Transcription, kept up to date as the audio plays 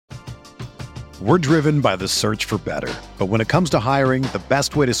We're driven by the search for better. But when it comes to hiring, the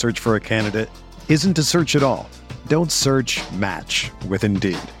best way to search for a candidate isn't to search at all. Don't search, match with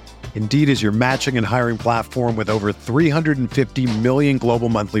Indeed. Indeed is your matching and hiring platform with over 350 million global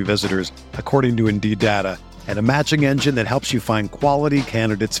monthly visitors, according to Indeed data, and a matching engine that helps you find quality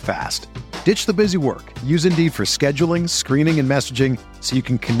candidates fast. Ditch the busy work. Use Indeed for scheduling, screening, and messaging so you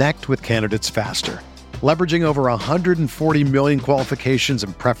can connect with candidates faster. Leveraging over 140 million qualifications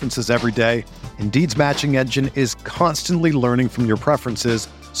and preferences every day, Indeed's matching engine is constantly learning from your preferences,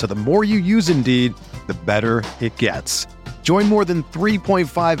 so the more you use Indeed, the better it gets. Join more than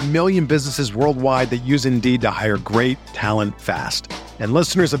 3.5 million businesses worldwide that use Indeed to hire great talent fast. And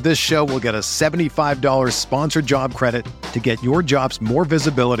listeners of this show will get a $75 sponsored job credit to get your jobs more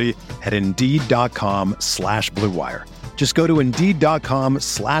visibility at Indeed.com/Blue Wire. Just go to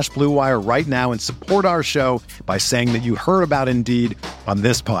Indeed.com/Blue Wire right now and support our show by saying that you heard about Indeed on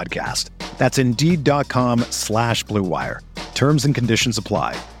this podcast. That's Indeed.com/Blue Wire. Terms and conditions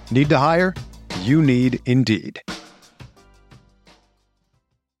apply. Need to hire? You need Indeed.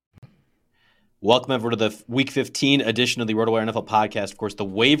 Welcome everyone to the Week 15 edition of the RotoWire NFL podcast. Of course, the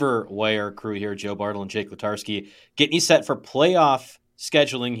Waiver Wire crew here, Joe Bartle and Jake Latarski, getting you set for playoff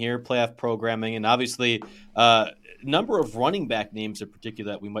scheduling here, playoff programming, and obviously number of running back names in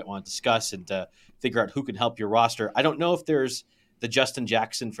particular that we might want to discuss and figure out who can help your roster. I don't know if there's the Justin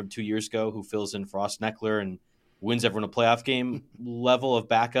Jackson from 2 years ago who fills in for Austin Eckler and wins everyone a playoff game level of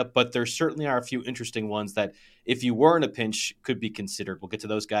backup, but there certainly are a few interesting ones that if you were in a pinch could be considered. We'll get to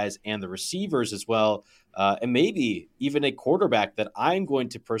those guys and the receivers as well, and maybe even a quarterback that I'm going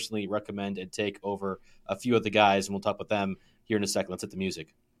to personally recommend and take over a few of the guys, and we'll talk about them here in a second. Let's hit the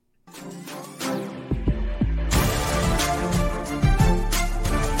music.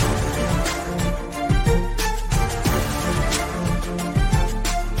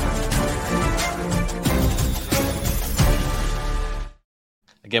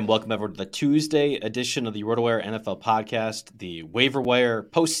 Again, welcome everyone to the Tuesday edition of the RotoWire NFL podcast, the Waiver Wire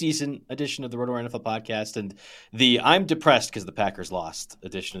postseason edition of the RotoWire NFL podcast, and the I'm depressed because the Packers lost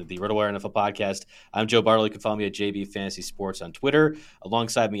edition of the RotoWire NFL podcast. I'm Joe Bartle. You can follow me at JB Fantasy Sports on Twitter.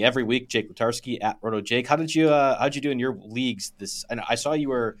 Alongside me every week, Jake Latarski at RotoJake. How'd you do in your leagues? I saw you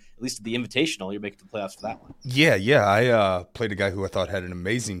were at least at the Invitational. You're making the playoffs for that one. Yeah. I played a guy who I thought had an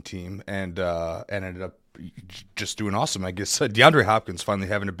amazing team and ended up just doing awesome. I guess DeAndre Hopkins finally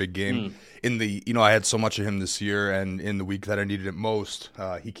having a big game in the, I had so much of him this year, and in the week that I needed it most,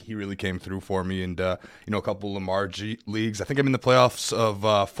 he really came through for me. And, a couple Lamar leagues. I think I'm in the playoffs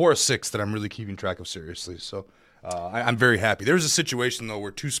of 4 or 6 that I'm really keeping track of seriously. So I'm very happy. There was a situation, though, where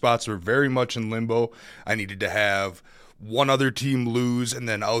 2 spots were very much in limbo. I needed to have one other team lose and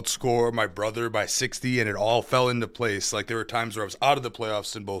then outscore my brother by 60, and it all fell into place. Like, there were times where I was out of the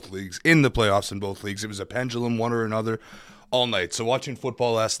playoffs in both leagues, in the playoffs in both leagues. It was a pendulum, one or another, all night. So watching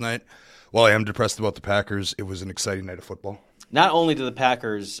football last night, while I am depressed about the Packers, it was an exciting night of football. Not only did the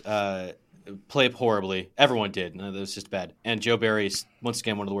Packers play horribly, everyone did. No, that was just bad. And Joe Barry's, once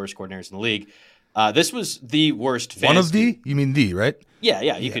again, one of the worst coordinators in the league. This was the worst fantasy. One of the? You mean the, right?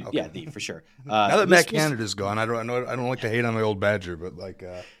 Yeah, the for sure. Now that Matt Canada's gone, I don't like to hate on my old Badger, but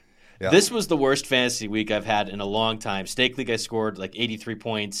yeah. This was the worst fantasy week I've had in a long time. Stake league, I scored like 83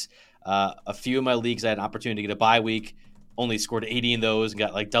 points. A few of my leagues I had an opportunity to get a bye week, only scored 80 in those and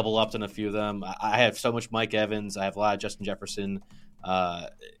got like double upped on a few of them. I have so much Mike Evans. I have a lot of Justin Jefferson,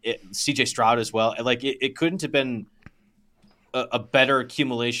 CJ Stroud as well. It couldn't have been a better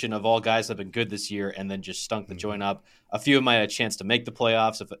accumulation of all guys that have been good this year and then just stunk the joint up. A few of them had a chance to make the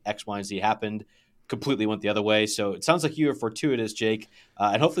playoffs if X, Y, and Z happened. Completely went the other way. So it sounds like you are fortuitous, Jake.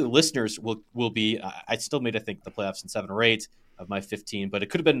 And hopefully the listeners will be. I still made, I think, the playoffs in 7 or 8 of my 15, but it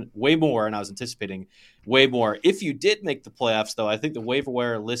could have been way more, and I was anticipating way more. If you did make the playoffs, though, I think the waiver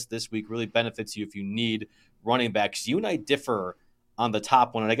wire list this week really benefits you if you need running backs. You and I differ on the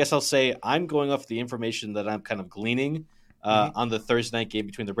top one, and I guess I'll say I'm going off the information that I'm kind of gleaning on the Thursday night game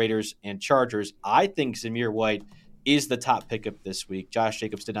between the Raiders and Chargers. I think Zamir White is the top pickup this week. Josh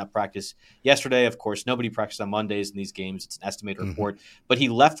Jacobs did not practice yesterday. Of course, nobody practiced on Mondays in these games. It's an estimated report. But he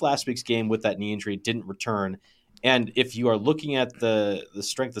left last week's game with that knee injury, didn't return. And if you are looking at the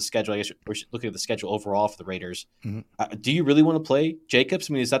strength of the schedule, I guess we're looking at the schedule overall for the Raiders, do you really want to play Jacobs?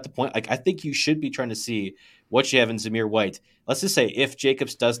 I mean, is that the point? I think you should be trying to see what you have in Zamir White. Let's just say if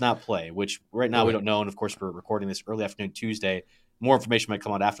Jacobs does not play, which right now we don't know, and of course we're recording this early afternoon Tuesday, more information might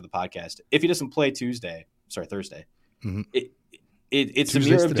come out after the podcast. If he doesn't play Thursday, it's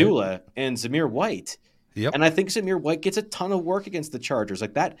Zamir Abdullah and Zamir White. Yep. And I think Zamir White gets a ton of work against the Chargers.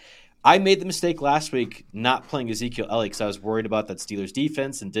 Like that, I made the mistake last week not playing Ezekiel Elliott because I was worried about that Steelers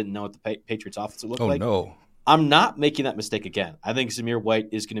defense and didn't know what the Patriots offense would look like. No. I'm not making that mistake again. I think Zamir White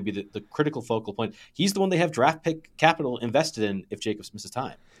is going to be the critical focal point. He's the one they have draft pick capital invested in if Jacobs misses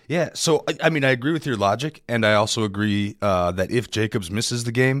time. Yeah, so I mean, I agree with your logic, and I also agree that if Jacobs misses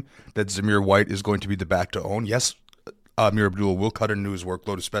the game, that Zamir White is going to be the back to own. Yes, Amir Abdullah will cut into his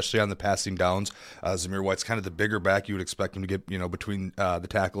workload, especially on the passing downs. Zamir White's kind of the bigger back. You would expect him to get, between the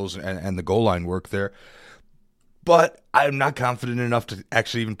tackles and the goal line work there. But I'm not confident enough to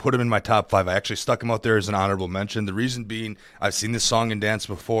actually even put him in my top 5. I actually stuck him out there as an honorable mention. The reason being, I've seen this song and dance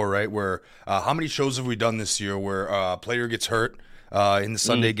before, right? Where how many shows have we done this year where a player gets hurt in the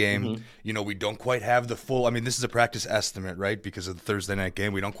Sunday game? We don't quite have the full. I mean, this is a practice estimate, right? Because of the Thursday night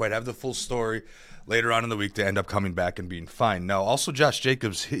game, we don't quite have the full story. Later on in the week, they end up coming back and being fine. Now, also Josh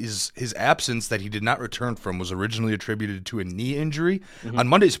Jacobs, his absence that he did not return from was originally attributed to a knee injury. On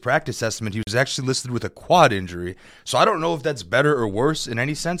Monday's practice estimate, he was actually listed with a quad injury. So I don't know if that's better or worse in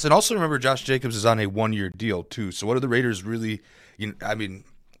any sense. And also remember, Josh Jacobs is on a 1-year deal too. So what are the Raiders really?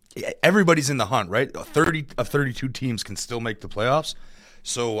 Everybody's in the hunt, right? 30 of 32 teams can still make the playoffs.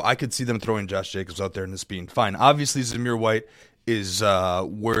 So I could see them throwing Josh Jacobs out there and this being fine. Obviously, Zamir White is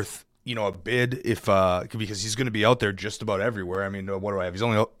worth a bid because he's going to be out there just about everywhere. I mean, what do I have? He's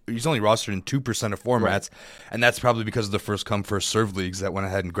only rostered in 2% of formats, right. And that's probably because of the first come first serve leagues that went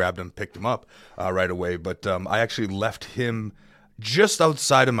ahead and grabbed him, picked him up right away. But I actually left him just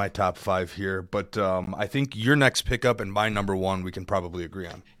outside of my top 5 here, but I think your next pickup and my number 1 we can probably agree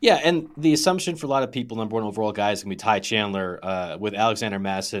on. Yeah, and the assumption for a lot of people, number 1 overall guy is going to be Ty Chandler with Alexander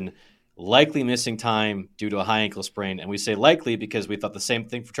Madison likely missing time due to a high ankle sprain. And we say likely because we thought the same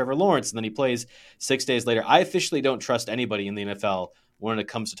thing for Trevor Lawrence, and then he plays 6 days later. I officially don't trust anybody in the NFL when it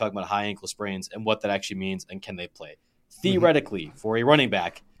comes to talking about high ankle sprains and what that actually means and can they play. Theoretically, for a running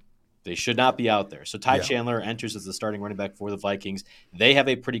back, they should not be out there. So Ty Chandler enters as the starting running back for the Vikings. They have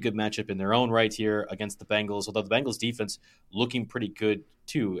a pretty good matchup in their own right here against the Bengals, although the Bengals defense looking pretty good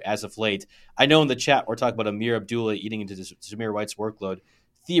too as of late. I know in the chat we're talking about Amir Abdullah eating into Zamir White's workload.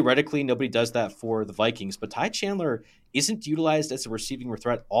 Theoretically, nobody does that for the Vikings, but Ty Chandler isn't utilized as a receiving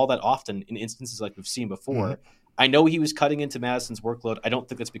threat all that often in instances like we've seen before. I know he was cutting into Madison's workload. I don't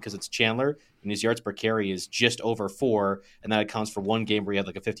think that's because it's Chandler, and his yards per carry is just over 4, and that accounts for one game where he had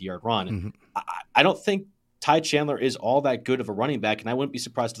like a 50-yard run. I don't think Ty Chandler is all that good of a running back, and I wouldn't be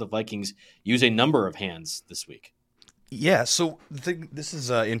surprised if the Vikings use a number of hands this week. Yeah, so this is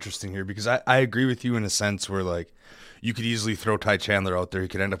interesting here because I agree with you in a sense where like you could easily throw Ty Chandler out there. He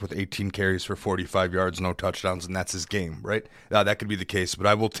could end up with 18 carries for 45 yards, no touchdowns, and that's his game, right? That could be the case, but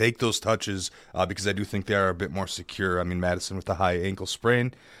I will take those touches because I do think they are a bit more secure. I mean, Madison with the high ankle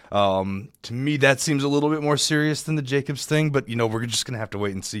sprain. To me, that seems a little bit more serious than the Jacobs thing, but, we're just going to have to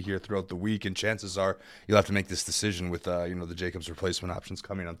wait and see here throughout the week, and chances are you'll have to make this decision with, the Jacobs replacement options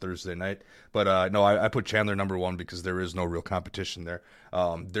coming on Thursday night. But, no, I put Chandler number 1 because there is no real competition there.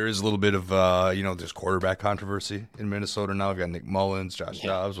 There is a little bit of, there's quarterback controversy in Minnesota now. I've got Nick Mullins, Josh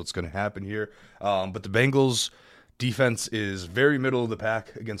Dobbs. What's going to happen here? But the Bengals defense is very middle of the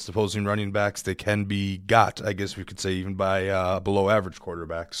pack against opposing running backs. They can be got, I guess we could say, even by below average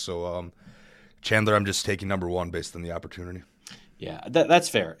quarterbacks. So Chandler, I'm just taking number 1 based on the opportunity. Yeah, that's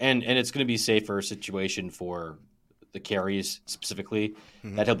fair. And it's going to be a safer situation for the carries specifically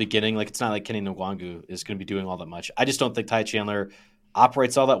that he'll be getting. Like, it's not like Kenny Nwangu is going to be doing all that much. I just don't think Ty Chandler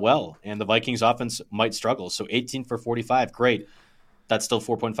operates all that well, and the Vikings offense might struggle. So 18 for 45, great. That's still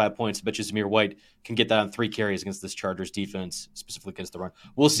 4.5 points. I bet you Zamir White can get that on 3 carries against this Chargers defense, specifically against the run.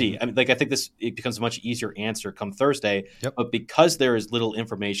 We'll see. I mean, I think it becomes a much easier answer come Thursday. But because there is little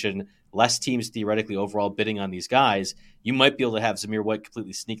information, less teams theoretically overall bidding on these guys, you might be able to have Zamir White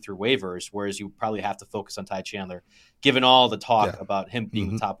completely sneak through waivers, whereas you probably have to focus on Ty Chandler, given all the talk about him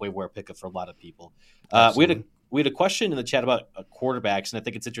being the top waiver pickup for a lot of people. We had a question in the chat about quarterbacks, and I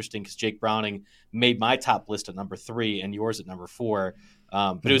think it's interesting because Jake Browning made my top list at number 3 and yours at number 4.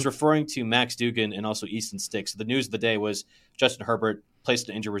 But it was referring to Max Duggan and also Easton Stick. So the news of the day was Justin Herbert placed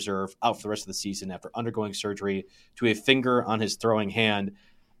in injury reserve, out for the rest of the season after undergoing surgery to a finger on his throwing hand.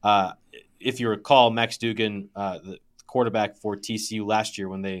 If you recall, Max Duggan, the quarterback for TCU last year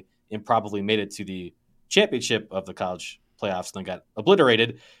when they improbably made it to the championship of the college playoffs and then got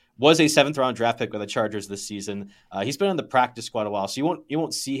obliterated, was a 7th-round draft pick by the Chargers this season. He's been on the practice squad a while, so you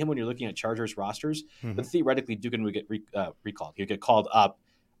won't see him when you're looking at Chargers rosters. But theoretically, Duggan would get recalled. He would get called up.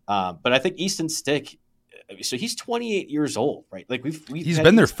 But I think Easton Stick So he's 28 years old, right? Like he's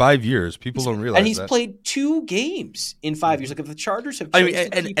been there 5 years. People don't realize and he's that. Played 2 games in 5 years. Like if the Chargers have,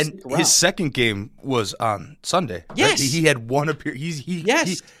 and his second game was on Sunday. Yes, right? He had one appearance.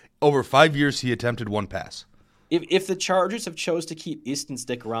 He over 5 years he attempted 1 pass. If the Chargers have chose to keep Easton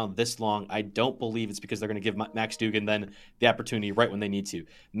Stick around this long, I don't believe it's because they're going to give Max Duggan then the opportunity right when they need to.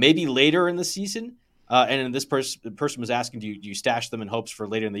 Maybe later in the season, and this person was asking, do you stash them in hopes for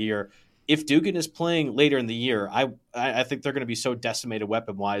later in the year? If Duggan is playing later in the year, I think they're going to be so decimated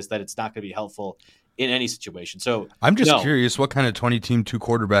weapon-wise that it's not going to be helpful in any situation. So I'm just curious what kind of 20-team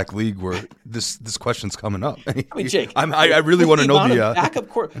 2-quarterback league where this question's coming up. I mean, Jake, I really want to know the backup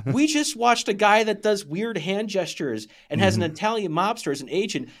court. We just watched a guy that does weird hand gestures and has an Italian mobster as an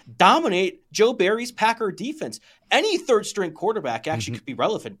agent dominate Joe Barry's Packer defense. Any third-string quarterback actually could be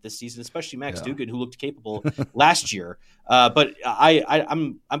relevant this season, especially Max Duggan, who looked capable last year. But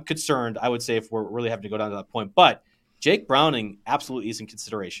I'm concerned, I would say, if we're really having to go down to that point. But Jake Browning absolutely is in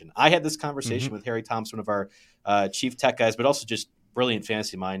consideration. I had this conversation with Harry Thompson, one of our chief tech guys, but also just brilliant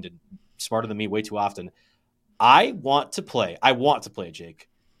fantasy mind and smarter than me way too often. I want to play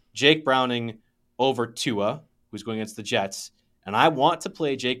Jake Browning over Tua, who's going against the Jets, and I want to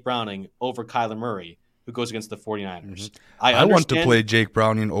play Jake Browning over Kyler Murray, who goes against the 49ers. I want to play Jake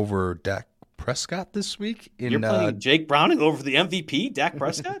Browning over Dak Prescott this week. You're playing Jake Browning over the MVP, Dak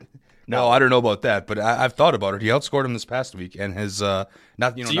Prescott? No, I don't know about that, but I've thought about it. He outscored him this past week, and his not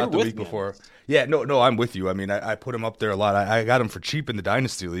the week before. Yeah, no, I'm with you. I mean, I put him up there a lot. I got him for cheap in the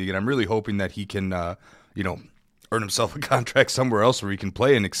Dynasty League, and I'm really hoping that he can, earn himself a contract somewhere else where he can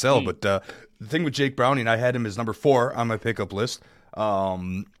play and excel. But the thing with Jake Browning, I had him as number 4 on my pickup list,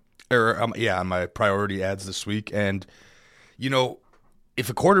 on my priority ads this week, and if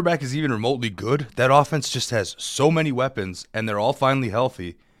a quarterback is even remotely good, that offense just has so many weapons, and they're all finally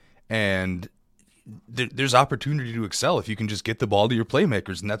healthy. And there's opportunity to excel if you can just get the ball to your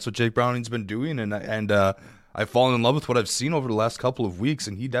playmakers, and that's what Jake Browning's been doing. And I've fallen in love with what I've seen over the last couple of weeks,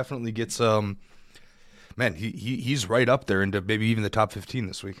 and he definitely gets he's right up there into maybe even the top 15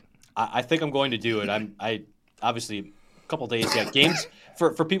 this week. I think I'm going to do it. I obviously a couple days games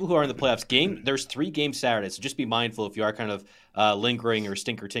for people who are in the playoffs. There's 3 games Saturday, so just be mindful if you are kind of lingering or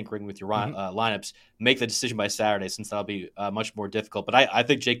tinkering with your lineups. Make the decision by Saturday, since that'll be much more difficult. But I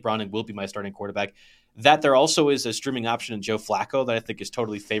think Jake Browning will be my starting quarterback. That there also is a streaming option in Joe Flacco that I think is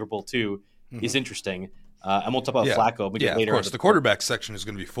totally favorable too is interesting. And we'll talk about Flacco later. Of course, the quarterback section is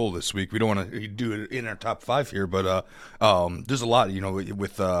going to be full this week. We don't want to do it in our top 5 here, but there's a lot,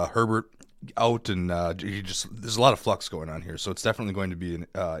 with Herbert out, and there's a lot of flux going on here, so it's definitely going to be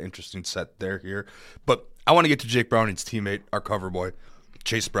an interesting set here. But I want to get to Jake Browning's teammate, our cover boy,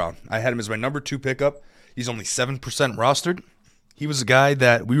 Chase Brown. I had him as my number 2 pickup. He's only 7% rostered. He was a guy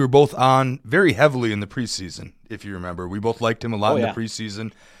that we were both on very heavily in the preseason, if you remember. We both liked him a lot in the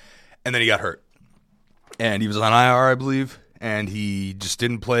preseason, and then he got hurt. And he was on IR, I believe, and he just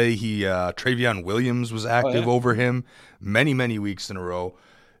didn't play. Travion Williams was active over him many, many weeks in a row.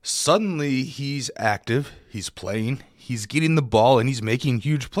 Suddenly, he's active, he's playing, he's getting the ball, and he's making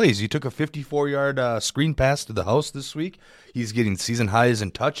huge plays. He took a 54-yard screen pass to the house this week. He's getting season highs in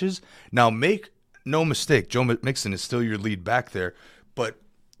touches. Now, make no mistake, Joe Mixon is still your lead back there, but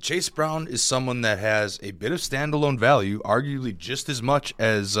Chase Brown is someone that has a bit of standalone value, arguably just as much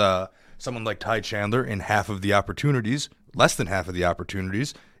as someone like Ty Chandler in half of the opportunities, less than half of the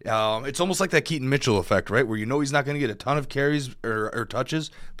opportunities. It's almost like that Keaton Mitchell effect, right? Where he's not going to get a ton of carries or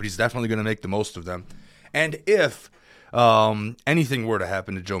touches, but he's definitely going to make the most of them. And if anything were to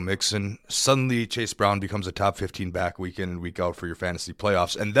happen to Joe Mixon, suddenly Chase Brown becomes a top 15 back week in and week out for your fantasy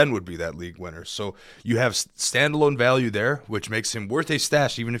playoffs, and then would be that league winner. So you have standalone value there, which makes him worth a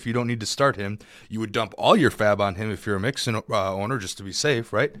stash even if you don't need to start him. You would dump all your fab on him if you're a Mixon owner, just to be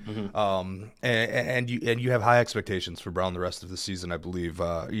safe, right? And you have high expectations for Brown the rest of the season, I believe.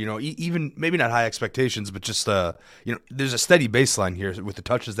 Even maybe not high expectations, but just there's a steady baseline here with the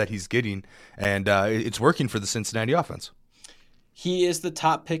touches that he's getting, and it's working for the Cincinnati offense. He is the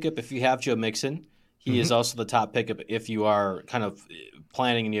top pickup if you have Joe Mixon. He is also the top pickup if you are kind of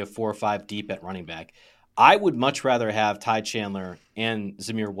planning and you have 4 or 5 deep at running back. I would much rather have Ty Chandler and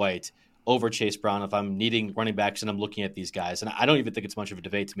Zamir White over Chase Brown if I'm needing running backs and I'm looking at these guys. And I don't even think it's much of a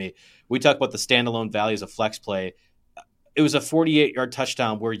debate to me. We talk about the standalone values of flex play. It was a 48-yard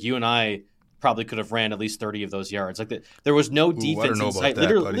touchdown where you and I probably could have ran at least 30 of those yards. There was no defense in sight.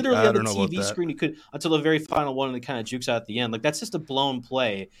 Literally on the TV screen, you could until the very final one, and it kind of jukes out at the end. That's just a blown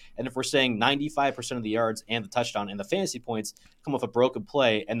play. And if we're saying 95% of the yards and the touchdown and the fantasy points come off a broken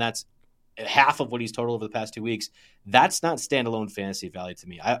play, and that's half of what he's total over the past 2 weeks. That's not standalone fantasy value to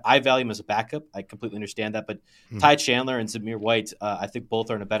me. I value him as a backup. I completely understand that. But Ty Chandler and Zamir White, I think both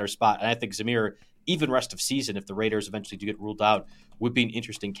are in a better spot. And I think Zamir, even rest of season, if the Raiders eventually do get ruled out, would be an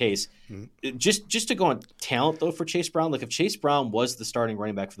interesting case. Just to go on talent, though, for Chase Brown, like if Chase Brown was the starting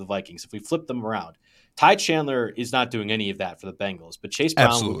running back for the Vikings, if we flip them around, Ty Chandler is not doing any of that for the Bengals. But Chase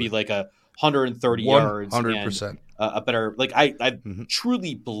Brown would be like a 130 yards 100%. and a better, like I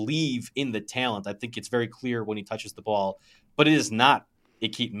truly believe in the talent. I think it's very clear when he touches the ball, but it is not a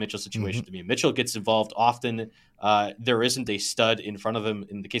Keaton Mitchell situation to me. Mitchell gets involved often. There isn't a stud in front of him.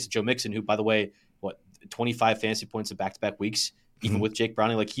 In the case of Joe Mixon, who, by the way, 25 fantasy points in back-to-back weeks, even with Jake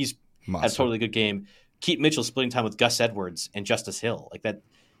Browning, like he's had a totally good game. Keaton Mitchell splitting time with Gus Edwards and Justice Hill, like that.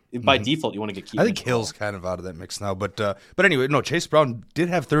 By default, you want to get Keaton. I think Hill's kind of out of that mix now, but anyway, no. Chase Brown did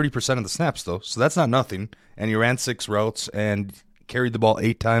have 30% of the snaps though, so that's not nothing. And he ran 6 routes and carried the ball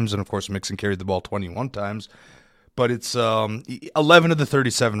 8 times, and of course Mixon carried the ball 21 times. But it's 11 of the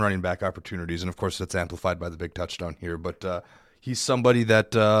 37 running back opportunities, and of course that's amplified by the big touchdown here. But he's somebody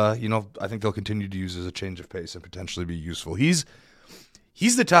that I think they'll continue to use as a change of pace and potentially be useful.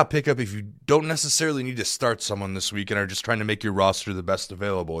 He's the top pickup if you don't necessarily need to start someone this week and are just trying to make your roster the best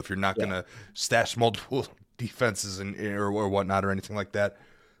available. If you're not going to stash multiple defenses or whatnot or anything like that.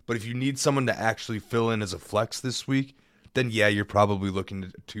 But if you need someone to actually fill in as a flex this week, then yeah, you're probably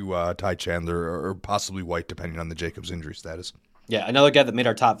looking to Ty Chandler or possibly White, depending on the Jacobs injury status. Yeah, another guy that made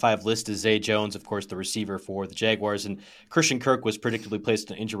our top 5 list is Zay Jones, of course, the receiver for the Jaguars. And Christian Kirk was predictably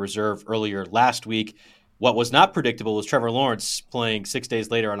placed in injury reserve earlier last week. What was not predictable was Trevor Lawrence playing 6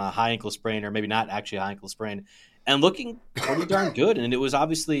 days later on a high ankle sprain, or maybe not actually a high ankle sprain, and looking pretty darn good. And it was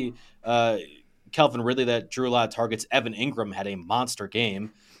obviously Calvin Ridley that drew a lot of targets. Evan Ingram had a monster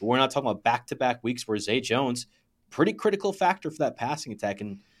game. But we're not talking about back-to-back weeks where Zay Jones, pretty critical factor for that passing attack.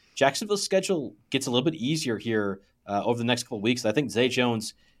 And Jacksonville's schedule gets a little bit easier here over the next couple of weeks. I think Zay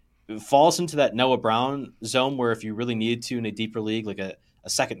Jones falls into that Noah Brown zone where if you really needed to in a deeper league, like a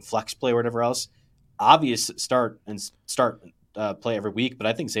second flex play or whatever else, obvious start play every week, but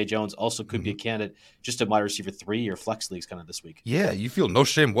I think Zay Jones also could be a candidate just a wide receiver 3 or flex leagues kind of this week. Yeah, you feel no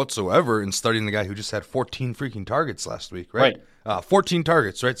shame whatsoever in starting the guy who just had 14 freaking targets last week, right? 14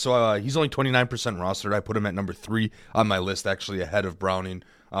 targets, right? So he's only 29% rostered. I put him at number 3 on my list, actually ahead of Browning.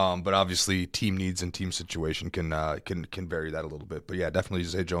 But obviously, team needs and team situation can vary that a little bit. But yeah, definitely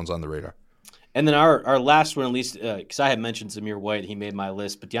Zay Jones on the radar. And then our last one, at least, because I had mentioned Zamir White, he made my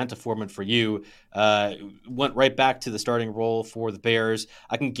list, but Deonta Foreman for you went right back to the starting role for the Bears.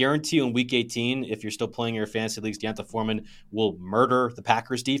 I can guarantee you in Week 18, if you're still playing your fantasy leagues, Deonta Foreman will murder the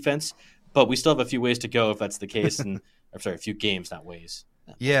Packers defense. But we still have a few ways to go if that's the case. And I'm sorry, a few games, not ways.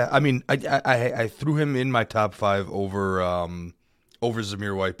 Yeah, I mean, I threw him in my top 5 over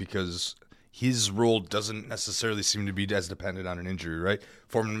Zamir White because his role doesn't necessarily seem to be as dependent on an injury, right?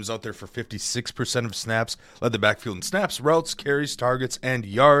 Foreman was out there for 56% of snaps, led the backfield in snaps, routes, carries, targets, and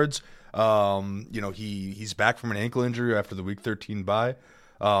yards. He's back from an ankle injury after the Week 13 bye.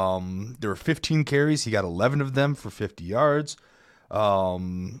 There were 15 carries. He got 11 of them for 50 yards.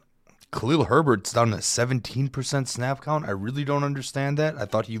 Khalil Herbert's down to 17% snap count. I really don't understand that. I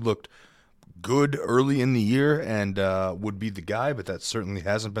thought he looked good early in the year and would be the guy, but that certainly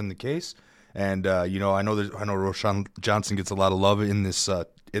hasn't been the case. And I know Roschon Johnson gets a lot of love in this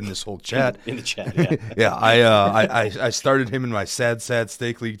whole chat. In the chat, yeah. Yeah, I started him in my sad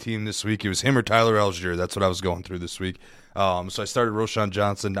stake league team this week. It was him or Tyler Algier. That's what I was going through this week. So I started Roschon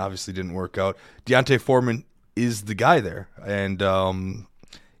Johnson. Obviously didn't work out. Deonta Foreman is the guy there, and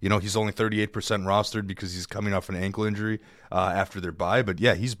he's only 38% rostered because he's coming off an ankle injury after their bye. But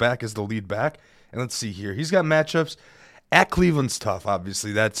yeah, he's back as the lead back. And let's see here. He's got matchups. At Cleveland's tough,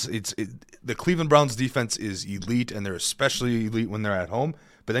 obviously. The Cleveland Browns defense is elite, and they're especially elite when they're at home.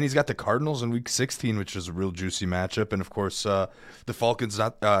 But then he's got the Cardinals in Week 16, which is a real juicy matchup. And, of course, the Falcons,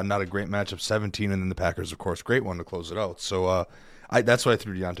 not a great matchup, 17. And then the Packers, of course, great one to close it out. So that's why I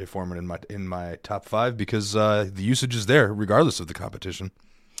threw Deonta Foreman in my top 5 because the usage is there regardless of the competition.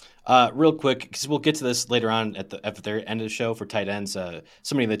 Real quick, because we'll get to this later on at the end of the show for tight ends.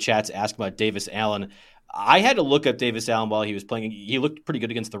 Somebody in the chat's asked about Davis Allen. I had to look up Davis Allen while he was playing. He looked pretty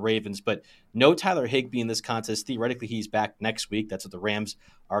good against the Ravens, but no Tyler Higbee in this contest. Theoretically, he's back next week. That's what the Rams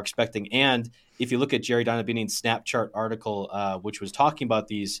are expecting. And if you look at Jerry Donabini's Snap Chart article, which was talking about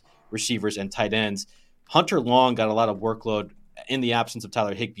these receivers and tight ends, Hunter Long got a lot of workload in the absence of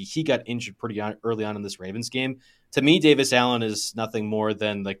Tyler Higbee. He got injured pretty early on in this Ravens game. To me, Davis Allen is nothing more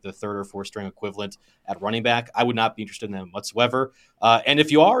than like the 3rd or 4th string equivalent at running back. I would not be interested in them whatsoever. And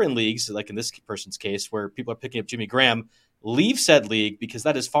if you are in leagues, like in this person's case, where people are picking up Jimmy Graham, leave said league because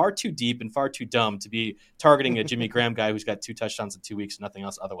that is far too deep and far too dumb to be targeting a Jimmy Graham guy who's got 2 touchdowns in 2 weeks and nothing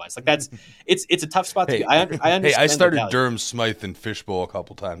else otherwise. Like it's a tough spot to be. I understand. Hey, I started Durham Smythe in Fishbowl a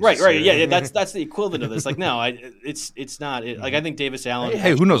couple times. Right. Yeah, that's the equivalent of this. Like, no, it's not. Like, I think Davis Allen.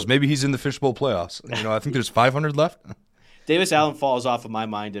 Hey, who knows? Maybe he's in the Fishbowl playoffs. I think there's 500 left. Davis Allen falls off of my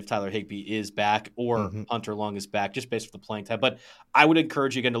mind if Tyler Higbee is back or Hunter Long is back, just based on the playing time. But I would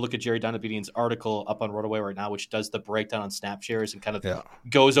encourage you again to look at Jerry Donabedian's article up on RotoWire right now, which does the breakdown on snap shares and kind of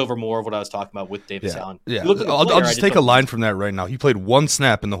goes over more of what I was talking about with Davis Allen. Yeah, I'll just take a line from that right now. He played 1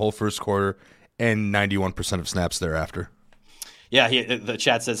 snap in the whole first quarter and 91% of snaps thereafter. Yeah, the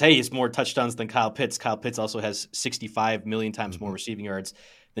chat says, hey, he's more touchdowns than Kyle Pitts. Kyle Pitts also has 65 million times more receiving yards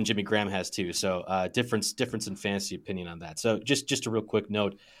than Jimmy Graham has too. So difference in fantasy opinion on that. So just a real quick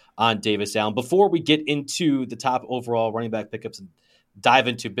note on Davis Allen. Before we get into the top overall running back pickups and dive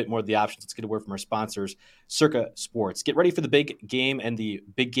into a bit more of the options, let's get a word from our sponsors, Circa Sports. Get ready for the big game and the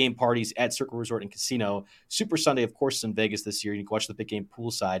big game parties at Circa Resort and Casino. Super Sunday, of course, is in Vegas this year. You can watch the big game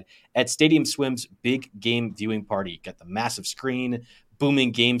poolside at Stadium Swim's big game viewing party. Got the massive screen,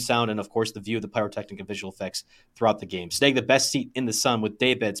 booming game sound, and of course the view of the pyrotechnic and visual effects throughout the game. Snag the best seat in the sun with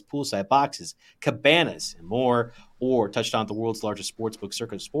day beds, poolside boxes, cabanas, and more. Or touchdown at the world's largest sportsbook,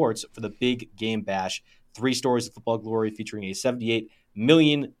 Circa Sports, for the big game bash. 3 stories of football glory featuring a 78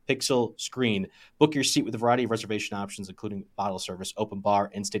 million pixel screen. Book your seat with a variety of reservation options, including bottle service, open bar,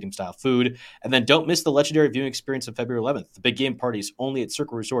 and stadium style food. And then don't miss the legendary viewing experience on February 11th. The big game party is only at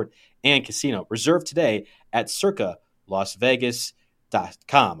Circa Resort and Casino. Reserve today at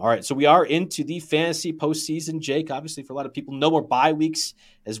circalasvegas.com. All right, so we are into the fantasy postseason, Jake. Obviously, for a lot of people, no more bye weeks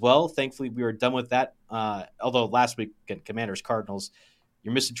as well. Thankfully, we were done with that. Although last week, again, Commanders, Cardinals,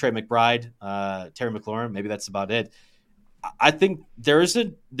 you're missing Trey McBride, Terry McLaurin. Maybe that's about it. I think there's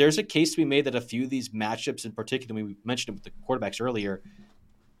a case to be made that a few of these matchups in particular, we mentioned it with the quarterbacks earlier,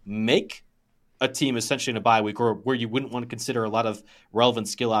 make a team essentially in a bye week or where you wouldn't want to consider a lot of relevant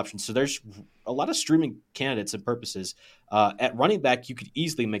skill options. So there's a lot of streaming candidates and purposes. At running back, you could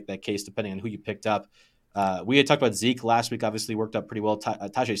easily make that case depending on who you picked up. We had talked about Zeke last week, obviously worked out pretty well.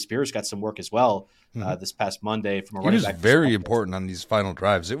 Tajay Spears got some work as well this past Monday from a running back. He was very important on these final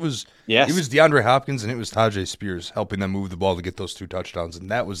drives. It was DeAndre Hopkins and it was Tajay Spears helping them move the ball to get those 2 touchdowns,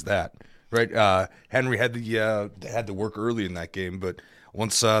 and that was that. Right? Henry had the work early in that game, but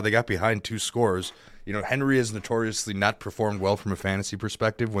once they got behind 2 scores, Henry has notoriously not performed well from a fantasy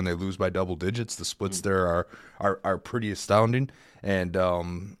perspective when they lose by double digits. The splits there are pretty astounding, and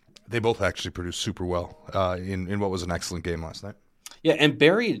they both actually produced super well in what was an excellent game last night. Yeah, and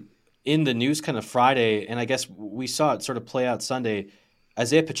buried in the news kind of Friday, and I guess we saw it sort of play out Sunday,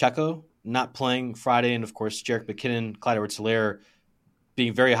 Isaiah Pacheco not playing Friday, and of course Jerick McKinnon, Clyde Edwards-Helaire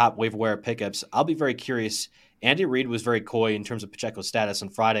being very hot waiver wire pickups. I'll be very curious. Andy Reid was very coy in terms of Pacheco's status on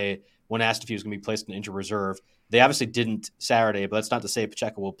Friday when asked if he was going to be placed in injured reserve. They obviously didn't Saturday, but that's not to say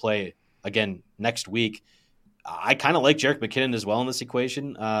Pacheco will play again next week. I kind of like Jerick McKinnon as well in this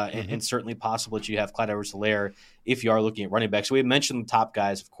equation, and certainly possible that you have Clyde Edwards-Helaire if you are looking at running back. So we mentioned the top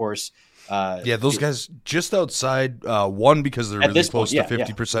guys, of course. Those guys just outside, 1, because they're really close to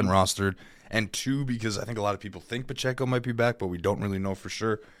 50% rostered, and 2, because I think a lot of people think Pacheco might be back, but we don't really know for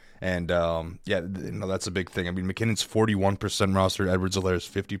sure. And, that's a big thing. I mean, McKinnon's 41% rostered. Edwards-Helaire's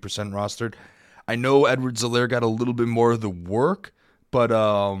 50% rostered. I know Edwards-Helaire got a little bit more of the work, but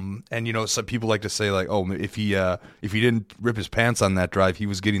some people like to say, like, oh, if he didn't rip his pants on that drive, he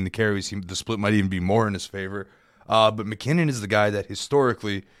was getting the carries. The split might even be more in his favor. But McKinnon is the guy that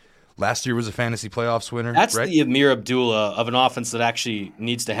historically last year was a fantasy playoffs winner. That's right? the Amir Abdullah of an offense that actually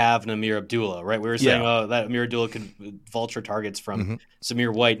needs to have an Amir Abdullah, right? We were saying, that Amir Abdullah could vulture targets from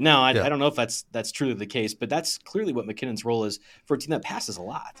Samir White. No, I don't know if that's truly the case, but that's clearly what McKinnon's role is for a team that passes a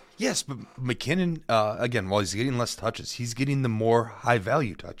lot. Yes, but McKinnon, again, while he's getting less touches, he's getting the more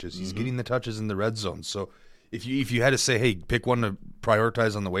high-value touches. He's getting the touches in the red zone. So if you had to say, hey, pick one to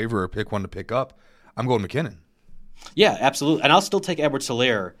prioritize on the waiver or pick one to pick up, I'm going McKinnon. Yeah, absolutely. And I'll still take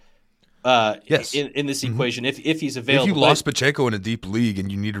Edwards-Helaire yes. in this equation if he's available. If you lost Pacheco in a deep league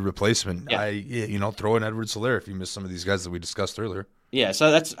and you need a replacement, throw in Edwards-Helaire if you miss some of these guys that we discussed earlier. Yeah,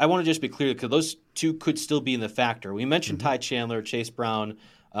 so I want to just be clear because those 2 could still be in the factor. We mentioned Ty Chandler, Chase Brown,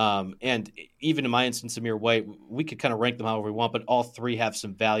 and even in my instance, Amir White. We could kind of rank them however we want, but all 3 have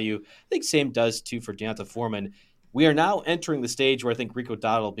some value. I think same does too for Deonta Foreman. We are now entering the stage where I think Rico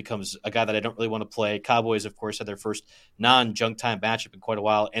Dowdle becomes a guy that I don't really want to play. Cowboys, of course, had their first non-junk time matchup in quite a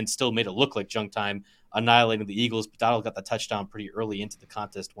while and still made it look like junk time, annihilating the Eagles. But Dowdle got the touchdown pretty early into the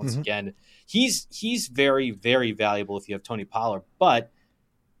contest once again. He's very, very valuable if you have Tony Pollard. But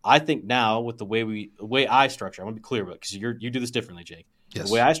I think now with the way I structure, I want to be clear about it because you do this differently, Jake. Yes.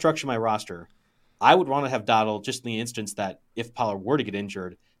 The way I structure my roster, I would want to have Dottle just in the instance that if Pollard were to get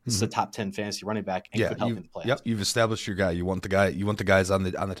injured, this is a top 10 fantasy running back and could help in the playoffs. Yep, you've established your guy. You want the guys on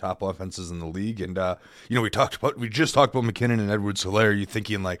the top offenses in the league. And we just talked about McKinnon and Edwards-Helaire. You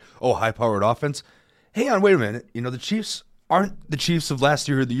thinking like, oh, high powered offense. Hang on, wait a minute. The Chiefs aren't the Chiefs of last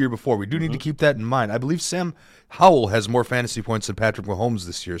year or the year before. We do need to keep that in mind. I believe Sam Howell has more fantasy points than Patrick Mahomes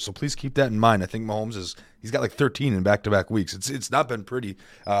this year, so please keep that in mind. I think Mahomes he's got like 13 in back-to-back weeks. It's not been pretty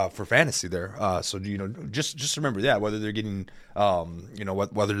for fantasy there. So just remember that whether they're getting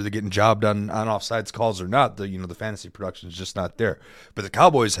whether they're getting jobbed on offsides calls or not, the fantasy production is just not there. But the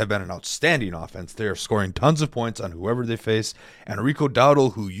Cowboys have been an outstanding offense. They are scoring tons of points on whoever they face. And Rico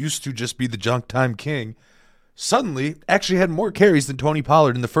Dowdle, who used to just be the junk time king, suddenly actually had more carries than Tony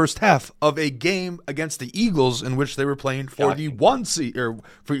Pollard in the first half of a game against the Eagles in which they were playing for the one seed or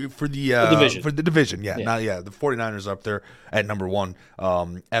for the division. The 49ers up there at number 1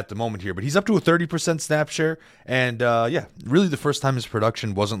 at the moment here, but he's up to a 30% snap share, and really the first time his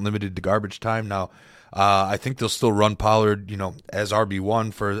production wasn't limited to garbage time. Now I think they'll still run Pollard, as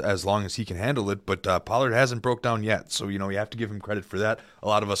RB1 for as long as he can handle it. But Pollard hasn't broke down yet, so you have to give him credit for that. A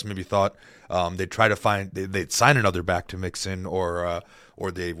lot of us maybe thought they'd try to they'd sign another back to mix in, or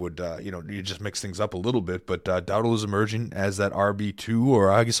they would you just mix things up a little bit. But Dowdle is emerging as that RB2,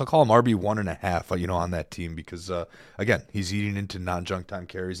 or I guess I'll call him RB1.5, on that team because again he's eating into non-junk time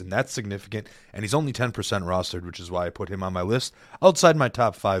carries, and that's significant. And he's only 10% rostered, which is why I put him on my list outside my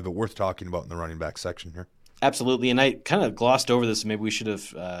top 5, but worth talking about in the running back section here. Absolutely, and I kind of glossed over this. Maybe we should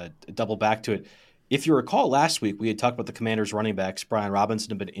have doubled back to it. If you recall last week, we had talked about the Commanders running backs. Brian Robinson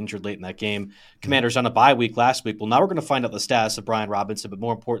had been injured late in that game. Commanders on a bye week last week. Well, now we're going to find out the status of Brian Robinson, but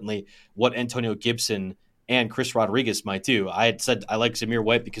more importantly, what Antonio Gibson and Chris Rodriguez might do. I had said I like Zamir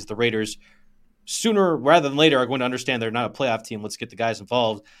White because the Raiders, sooner rather than later, are going to understand they're not a playoff team. Let's get the guys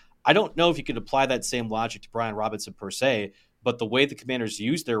involved. I don't know if you could apply that same logic to Brian Robinson per se, but the way the Commanders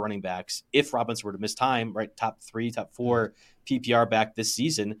use their running backs, if Robinson were to miss time, right, top 3, top 4 PPR back this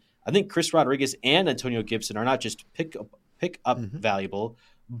season, I think Chris Rodriguez and Antonio Gibson are not just pick up valuable,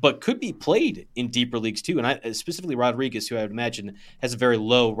 but could be played in deeper leagues too. And specifically Rodriguez, who I would imagine has a very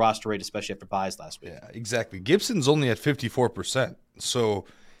low roster rate, especially after buys last week. Yeah, exactly. Gibson's only at 54%, so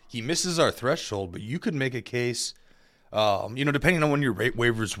he misses our threshold. But you could make a case, depending on when your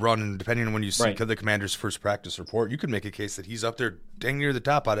waivers run and depending on when you see the Commander's first practice report, you could make a case that he's up there dang near the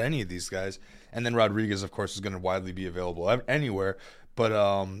top out of any of these guys. And then Rodriguez, of course, is going to widely be available anywhere. But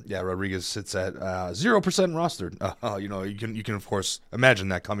Rodriguez sits at 0% rostered. You can of course imagine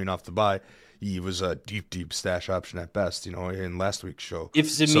that coming off the bye, he was a deep stash option at best. In last week's show.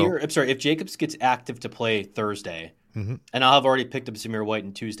 If Jacobs gets active to play Thursday, and I'll have already picked up Zamir White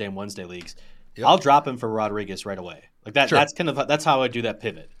in Tuesday and Wednesday leagues, I'll drop him for Rodriguez right away. Like that. Sure. That's how I do that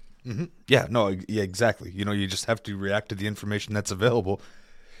pivot. Mm-hmm. Yeah. No. Yeah. Exactly. You just have to react to the information that's available.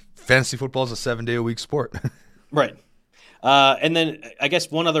 Fantasy football is a 7-day-a-week sport. Right. And then I guess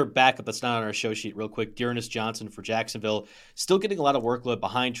one other backup that's not on our show sheet real quick, Dearness Johnson for Jacksonville, still getting a lot of workload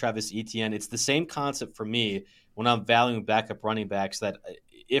behind Travis Etienne. It's the same concept for me when I'm valuing backup running backs that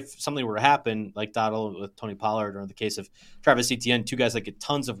if something were to happen, like Dottle with Tony Pollard, or in the case of Travis Etienne, 2 guys that get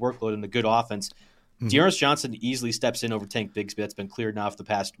tons of workload and a good offense, Dearness Johnson easily steps in over Tank Bigsby. That's been cleared now for the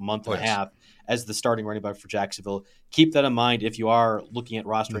past month and a half as the starting running back for Jacksonville. Keep that in mind if you are looking at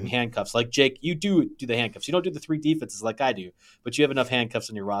rostering handcuffs. Like Jake, you do the handcuffs. You don't do the 3 defenses like I do, but you have enough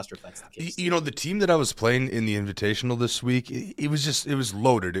handcuffs on your roster if that's the case. The team that I was playing in the Invitational this week, it was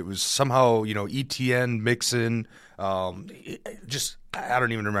loaded. It was somehow, ETN, Mixon, I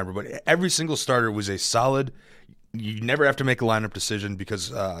don't even remember, but every single starter was a solid. You never have to make a lineup decision because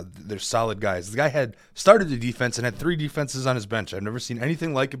they're solid guys. The guy had started the defense and had 3 defenses on his bench. I've never seen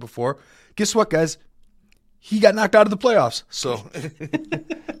anything like it before. Guess what, guys? He got knocked out of the playoffs. So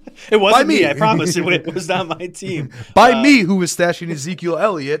it wasn't me. I promise. It was not my team. By me, who was stashing Ezekiel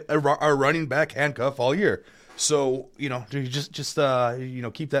Elliott, our running back handcuff all year. So just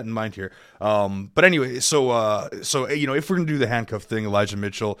keep that in mind here. But anyway, so if we're gonna do the handcuff thing, Elijah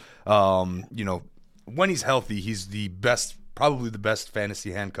Mitchell, when he's healthy, he's probably the best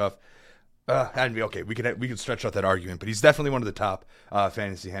fantasy handcuff. We can stretch out that argument, but he's definitely one of the top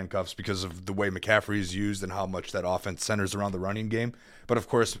fantasy handcuffs because of the way McCaffrey is used and how much that offense centers around the running game. But of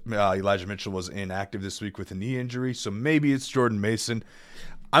course, Elijah Mitchell was inactive this week with a knee injury, so maybe it's Jordan Mason.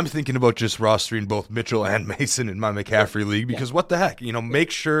 I'm thinking about just rostering both Mitchell and Mason in my McCaffrey league because what the heck?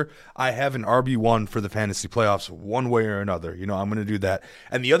 Make sure I have an RB1 for the fantasy playoffs one way or another. I'm going to do that.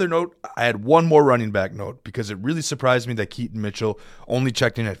 And the other note, I had one more running back note because it really surprised me that Keaton Mitchell only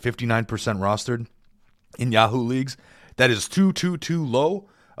checked in at 59% rostered in Yahoo leagues. That is too low.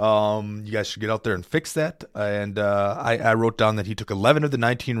 You guys should get out there and fix that. And I wrote down that he took 11 of the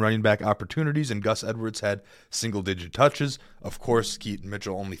 19 running back opportunities, and Gus Edwards had single-digit touches. Of course, Keaton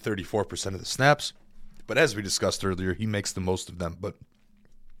Mitchell only 34% of the snaps. But as we discussed earlier, he makes the most of them. But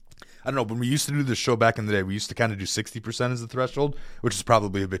I don't know, when we used to do this show back in the day, we used to kind of do 60% as the threshold, which is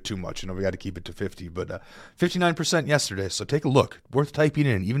probably a bit too much. We got to keep it to 50. But 59% yesterday, so take a look. Worth typing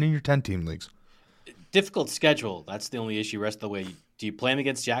in, even in your 10-team leagues. Difficult schedule. That's the only issue. Rest of the way, do you play him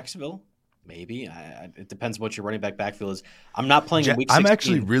against Jacksonville? Maybe. It depends what your running back backfield is. I'm not playing in week 16. I'm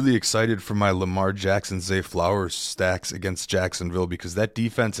actually really excited for my Lamar Jackson, Zay Flowers stacks against Jacksonville because that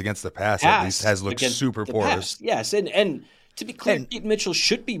defense against the pass at least has looked super porous. Yes, and to be clear, Keaton Mitchell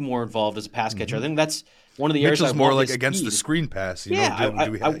should be more involved as a pass catcher. I think that's one of the areas Mitchell's more like against the screen pass.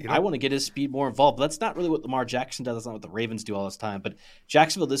 I want to get his speed more involved. But that's not really what Lamar Jackson does. That's not what the Ravens do all this time. But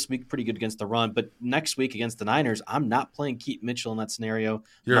Jacksonville this week, pretty good against the run. But next week against the Niners, I'm not playing Keaton Mitchell in that scenario.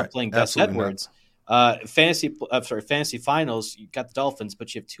 You're not playing Gus Edwards. Fantasy finals, you got the Dolphins,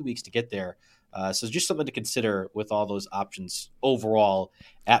 but you have 2 weeks to get there. So just something to consider with all those options overall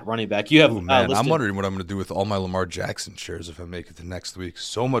at running back. You have. I'm wondering what I'm going to do with all my Lamar Jackson shares if I make it to next week.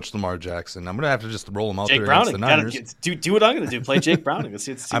 So much Lamar Jackson. I'm going to have to just roll him out Jake there Browning, against the Niners. Do what I'm going to do. Play Jake Browning.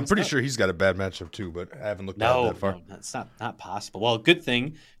 I'm pretty sure he's got a bad matchup too, but I haven't looked at it that far. No, that's not possible. Well, good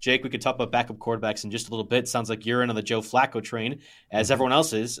thing, Jake, we could talk about backup quarterbacks in just a little bit. Sounds like you're in on the Joe Flacco train, as everyone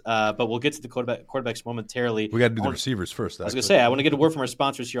else is. But we'll get to the quarterbacks momentarily. We got to do the receivers first. I was going to say, I want to get a word from our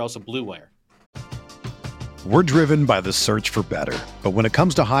sponsors here, also Blue Wire. We're driven by the search for better. But when it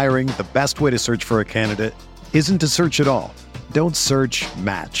comes to hiring, the best way to search for a candidate isn't to search at all. Don't search,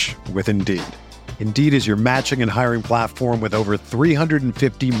 match with Indeed. Indeed is your matching and hiring platform with over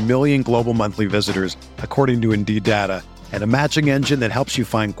 350 million global monthly visitors, according to Indeed data, and a matching engine that helps you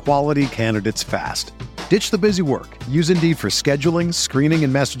find quality candidates fast. Ditch the busy work. Use Indeed for scheduling, screening,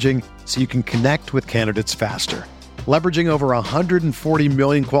 and messaging so you can connect with candidates faster. Leveraging over 140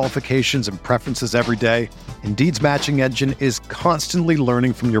 million qualifications and preferences every day, Indeed's matching engine is constantly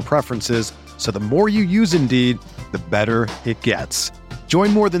learning from your preferences, so the more you use Indeed, the better it gets.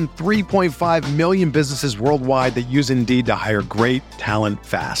 Join more than 3.5 million businesses worldwide that use Indeed to hire great talent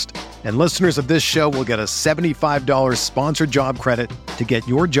fast. And listeners of this show will get a $75 sponsored job credit to get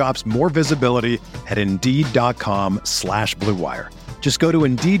your jobs more visibility at Indeed.com/Blue Wire. Just go to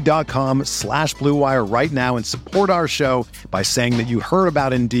Indeed.com/Blue Wire right now and support our show by saying that you heard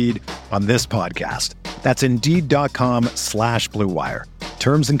about Indeed on this podcast. That's Indeed.com/Blue Wire.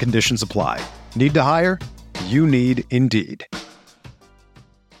 Terms and conditions apply. Need to hire? You need Indeed.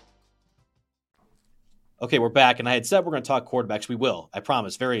 Okay, we're back, and I had said we're going to talk quarterbacks. We will, I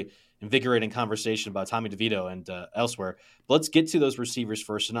promise. Very invigorating conversation about Tommy DeVito and elsewhere. But let's get to those receivers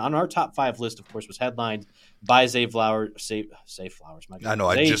first. And on our top 5 list, of course, was headlined by Zay Flowers. Zay Flowers, my God. I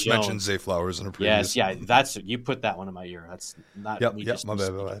know. Zay I just Jones. Mentioned Zay Flowers in a previous. Yes, yeah. That's you put that one in my ear. That's not me. Yep. My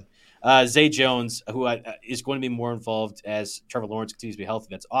bad. Zay Jones, who is going to be more involved as Trevor Lawrence continues to be healthy.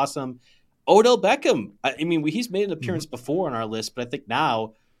 That's awesome. Odell Beckham. I mean, he's made an appearance before on our list, but I think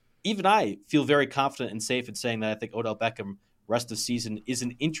now even I feel very confident and safe in saying that I think Odell Beckham rest of the season is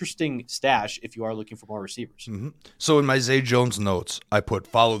an interesting stash if you are looking for more receivers. Mm-hmm. So in my Zay Jones notes, I put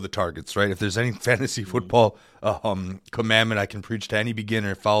follow the targets, right? If there's any fantasy football commandment I can preach to any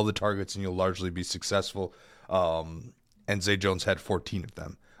beginner, follow the targets and you'll largely be successful. And Zay Jones had 14 of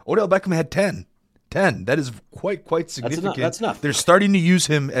them. Odell Beckham had 10. That is quite significant. That's enough. They're starting to use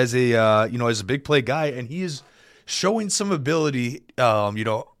him as a as a big play guy, and he is showing some ability.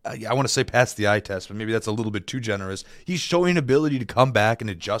 I want to say pass the eye test, but maybe that's a little bit too generous. He's showing ability to come back and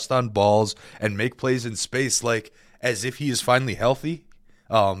adjust on balls and make plays in space, like as if he is finally healthy.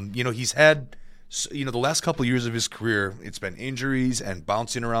 He's had. The last couple of years of his career, it's been injuries and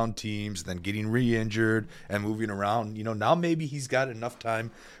bouncing around teams, then getting re-injured and moving around. Now maybe he's got enough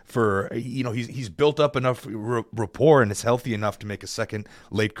time for, he's built up enough rapport and is healthy enough to make a second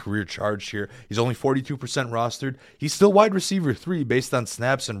late career charge here. He's only 42% rostered. He's still wide receiver 3 based on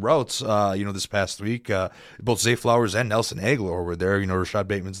snaps and routes, this past week. Both Zay Flowers and Nelson Aguilar were there. Rashad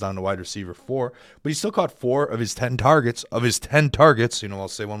Bateman's down to wide receiver 4. But he still caught 4 of his 10 targets. I'll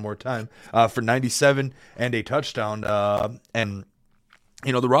say one more time, for 97 and a touchdown. The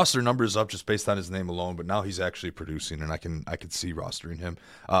roster number is up just based on his name alone, but now he's actually producing, and I could see rostering him.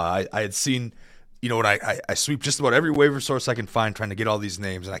 I had seen you know what, I sweep just about every waiver source I can find trying to get all these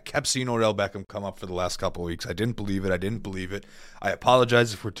names, and I kept seeing Odell Beckham come up for the last couple of weeks. I didn't believe it. I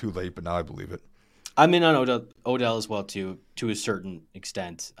apologize if we're too late, but now I believe it. I'm in on Odell as well to a certain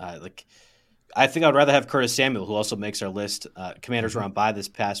extent. I think I'd rather have Curtis Samuel, who also makes our list. Commanders were on bye this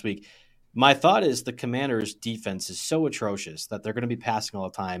past week. My thought is the Commanders' defense is so atrocious that they're going to be passing all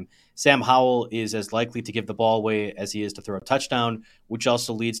the time. Sam Howell is as likely to give the ball away as he is to throw a touchdown, which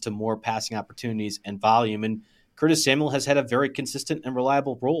also leads to more passing opportunities and volume. And Curtis Samuel has had a very consistent and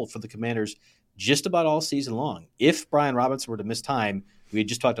reliable role for the Commanders just about all season long. If Brian Robinson were to miss time, we had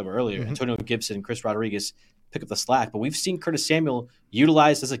just talked about earlier, Antonio Gibson and Chris Rodriguez pick up the slack. But we've seen Curtis Samuel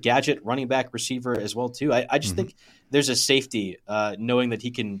utilized as a gadget running back receiver as well, too. I just think there's a safety knowing that he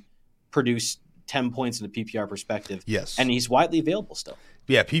can produce 10 points in a PPR perspective. Yes. And he's widely available still.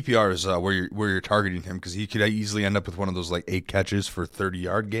 Yeah, PPR is where you're targeting him, because he could easily end up with one of those like 8 catches for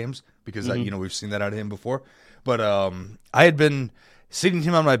 30-yard games, because we've seen that out of him before. But I had been sitting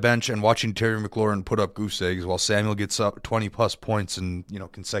him on my bench and watching Terry McLaurin put up goose eggs while Samuel gets up 20-plus points in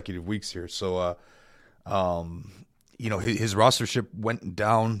consecutive weeks here. So his rostership went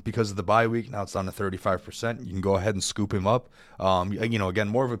down because of the bye week. Now it's down to 35%. You can go ahead and scoop him up. Again,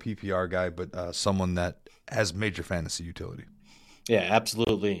 more of a PPR guy, but someone that has major fantasy utility. Yeah,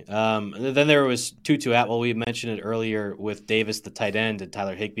 absolutely. Then there was Tutu Atwell. We mentioned it earlier with Davis, the tight end, and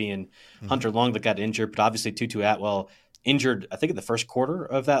Tyler Higbee and Hunter Long that got injured. But obviously Tutu Atwell injured, I think, in the first quarter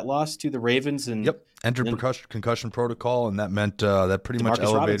of that loss to the Ravens. And entered concussion protocol, and that meant that pretty much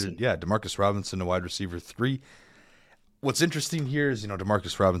elevated DeMarcus Robinson to wide receiver 3. What's interesting here is,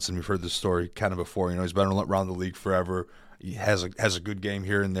 DeMarcus Robinson, we've heard this story kind of before. He's been around the league forever. He has a good game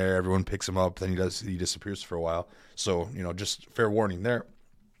here and there. Everyone picks him up. Then he disappears for a while. So, just fair warning there.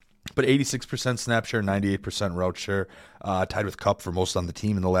 But 86% snap share, 98% route share, tied with Kupp for most on the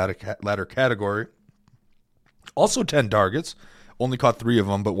team in the latter category. Also 10 targets. Only caught 3 of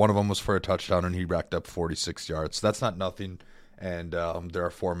them, but one of them was for a touchdown, and he racked up 46 yards. So that's not nothing. And there are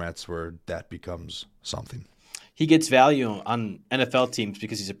formats where that becomes something. He gets value on NFL teams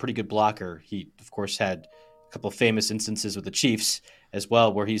because he's a pretty good blocker. He, of course, had a couple of famous instances with the Chiefs as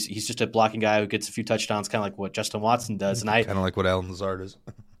well, where he's just a blocking guy who gets a few touchdowns, kind of like what Justin Watson does. And kind of like what Alan Lazard is.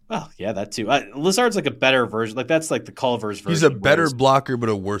 Well, yeah, that too. Lazard's like a better version. Like that's like the Culver's version. He's a better blocker, but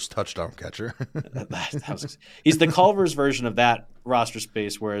a worse touchdown catcher. He's the Culver's version of that roster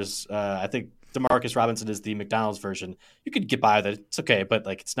space, whereas I think DeMarcus Robinson is the McDonald's version. You could get by with it. It's okay, but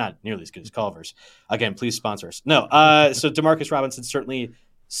like it's not nearly as good as Culver's. Again, please sponsor us. No. So DeMarcus Robinson certainly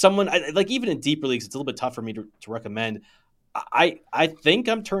someone like even in deeper leagues, it's a little bit tough for me to recommend. I think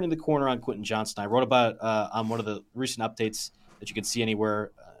I'm turning the corner on Quentin Johnston. I wrote about on one of the recent updates that you can see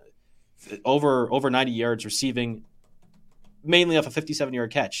anywhere. Over 90 yards receiving, mainly off a 57-yard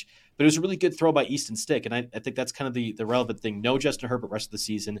catch. But it was a really good throw by Easton Stick, and I think that's kind of the relevant thing. No Justin Herbert rest of the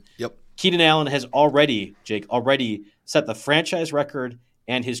season. Yep. Keenan Allen has already set the franchise record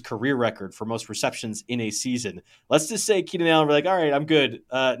and his career record for most receptions in a season. Let's just say Keenan Allen were like, all right, I'm good.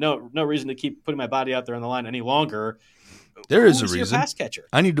 No reason to keep putting my body out there on the line any longer. There is a reason. Your pass catcher?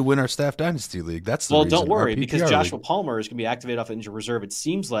 I need to win our staff dynasty league. That's the reason. Well, don't worry, because Joshua Palmer is going to be activated off injured reserve. It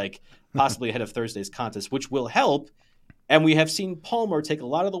seems like possibly ahead of Thursday's contest, which will help. And we have seen Palmer take a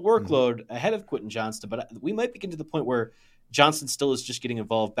lot of the workload ahead of Quentin Johnston, but we might be getting to the point where Johnston still is just getting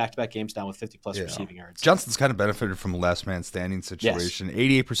involved back-to-back games down with 50-plus receiving yards. Johnston's kind of benefited from a last man standing situation.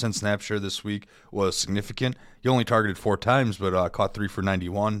 Yes. 88% snap share this week was significant. He only targeted 4 times, but caught 3 for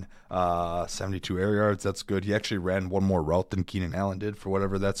 91, 72 air yards. That's good. He actually ran one more route than Keenan Allen did, for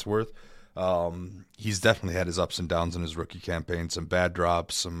whatever that's worth. He's definitely had his ups and downs in his rookie campaign, some bad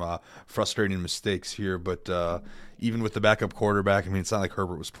drops, some frustrating mistakes here, but even with the backup quarterback, I mean, it's not like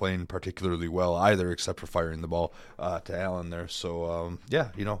Herbert was playing particularly well either, except for firing the ball to Allen there. So,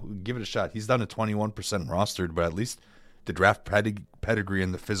 give it a shot. He's down to 21% rostered, but at least the draft pedigree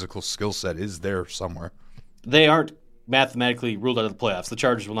and the physical skill set is there somewhere. They aren't mathematically ruled out of the playoffs. The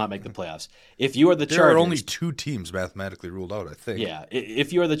Chargers will not make the playoffs. If you are the Chargers, there are only 2 teams mathematically ruled out, I think. Yeah,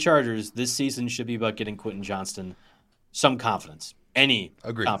 if you are the Chargers, this season should be about getting Quentin Johnston some confidence,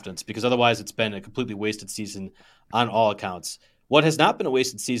 confidence, because otherwise it's been a completely wasted season on all accounts. What has not been a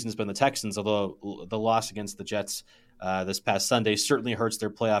wasted season has been the Texans, although the loss against the Jets this past Sunday certainly hurts their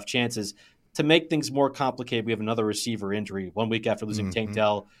playoff chances. To make things more complicated, we have another receiver injury. 1 week after losing Tank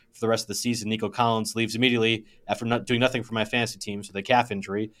Dell for the rest of the season, Nico Collins leaves immediately after not doing nothing for my fantasy teams with a calf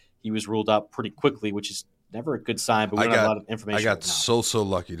injury. He was ruled out pretty quickly, which is never a good sign, but we don't have a lot of information. I got so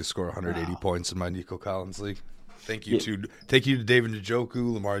lucky to score 180 points in my Nico Collins league. Thank you to David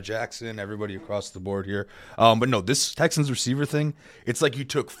Njoku, Lamar Jackson, everybody across the board here. But no, this Texans receiver thing, it's like you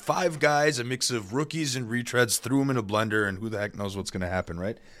took 5 guys, a mix of rookies and retreads, threw them in a blender, and who the heck knows what's going to happen,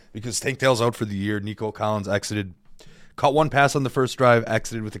 right? Because Tank Dell's out for the year. Nico Collins caught 1 pass on the first drive,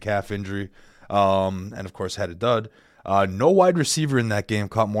 exited with a calf injury, and of course had a dud. No wide receiver in that game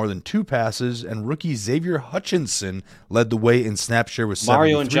caught more than 2 passes, and rookie Xavier Hutchinson led the way in snap share with 73%.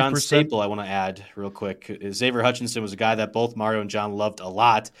 Mario and John Staple, I want to add real quick. Xavier Hutchinson was a guy that both Mario and John loved a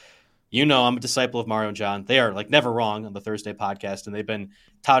lot. You know, I'm a disciple of Mario and John. They are like never wrong on the Thursday podcast, and they've been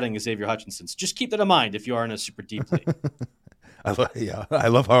touting Xavier Hutchinson. So just keep that in mind if you are in a super deep league. I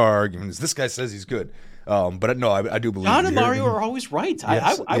love how our argument is. This guy says he's good. But no, I do believe John and Mario are always right.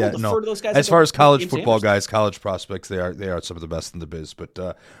 Yes, I will defer to those guys. As far as college football guys, college prospects, they are some of the best in the biz.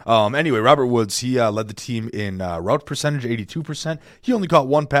 But anyway, Robert Woods, he led the team in route percentage, 82%. He only caught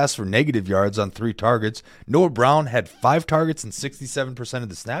 1 pass for negative yards on 3 targets. Noah Brown had 5 targets and 67% of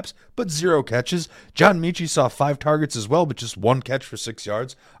the snaps, but 0 catches. John Mechie saw 5 targets as well, but just 1 catch for 6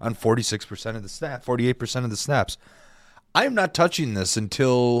 yards on 46% of the snap, 48% of the snaps. I am not touching this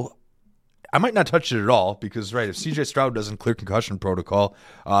until I might not touch it at all because, right, if CJ Stroud doesn't clear concussion protocol,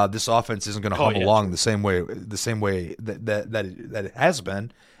 this offense isn't going to hum along the same way that it has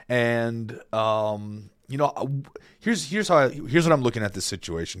been. And here's what I'm looking at this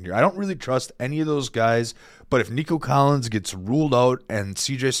situation here. I don't really trust any of those guys, but if Nico Collins gets ruled out and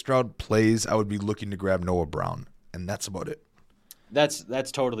CJ Stroud plays, I would be looking to grab Noah Brown, and that's about it.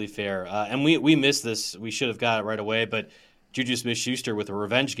 That's totally fair. And we missed this. We should have got it right away, but Juju Smith-Schuster with a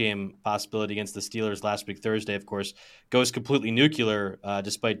revenge game possibility against the Steelers last week Thursday, of course, goes completely nuclear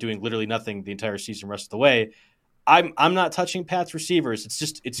despite doing literally nothing the entire season rest of the way. I'm not touching Pat's receivers.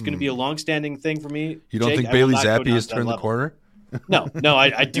 It's going to be a long-standing thing for me. You don't think Bailey Zappi has turned the corner? No,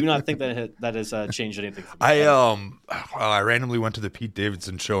 I do not think that has changed anything for me. I randomly went to the Pete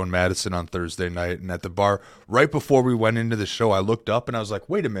Davidson show in Madison on Thursday night, and at the bar right before we went into the show, I looked up and I was like,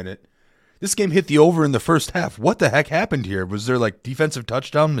 wait a minute. This game hit the over in the first half. What the heck happened here? Was there like defensive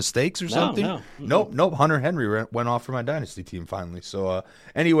touchdown mistakes or something? No. Nope. Hunter Henry went off for my dynasty team finally. So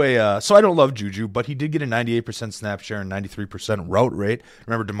anyway, so I don't love Juju, but he did get a 98% snap share and 93% route rate.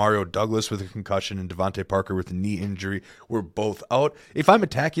 Remember, DeMario Douglas with a concussion and Devontae Parker with a knee injury were both out. If I'm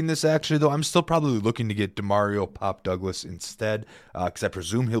attacking this actually, though, I'm still probably looking to get DeMario Pop Douglas instead because I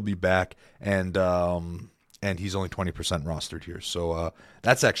presume he'll be back and he's only 20% rostered here. So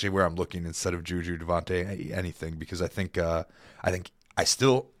that's actually where I'm looking instead of Juju, Devontae, anything, because I think I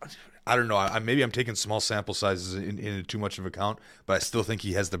still, I don't know, maybe I'm taking small sample sizes in too much of account, but I still think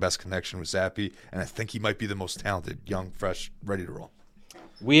he has the best connection with Zappi, and I think he might be the most talented, young, fresh, ready to roll.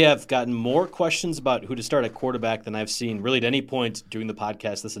 We have gotten more questions about who to start at quarterback than I've seen really at any point during the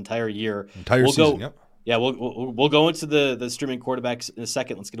podcast this entire year. Season. Yeah, we'll go into the streaming quarterbacks in a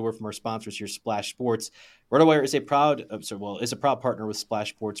second. Let's get a word from our sponsors here, Splash Sports. RotoWire is a proud partner with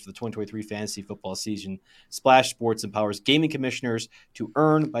Splash Sports for the 2023 fantasy football season. Splash Sports empowers gaming commissioners to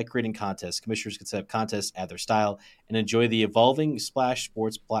earn by creating contests. Commissioners can set up contests at their style and enjoy the evolving Splash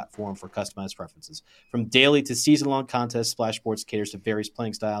Sports platform for customized preferences. From daily to season-long contests, Splash Sports caters to various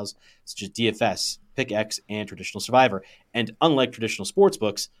playing styles such as DFS, Pick X, and traditional Survivor. And unlike traditional sports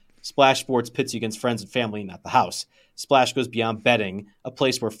books, Splash Sports pits you against friends and family, not the house. Splash goes beyond betting, a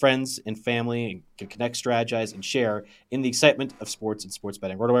place where friends and family can connect, strategize, and share in the excitement of sports and sports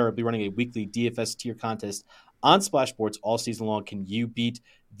betting. RotoWire will be running a weekly DFS tier contest on Splash Sports all season long. Can you beat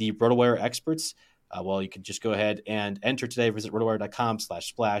the RotoWire experts? Well, you can just go ahead and enter today. Visit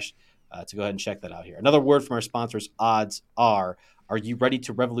rotowire.com/splash to go ahead and check that out here. Another word from our sponsors, Odds Are. Are you ready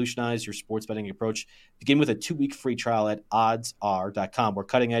to revolutionize your sports betting approach? Begin with a 2-week free trial at oddsr.com, where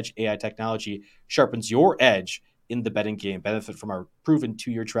cutting-edge AI technology sharpens your edge in the betting game. Benefit from our proven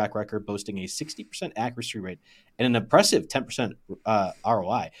 2-year track record, boasting a 60% accuracy rate and an impressive 10%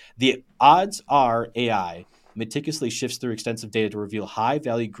 ROI. The Odds Are AI meticulously shifts through extensive data to reveal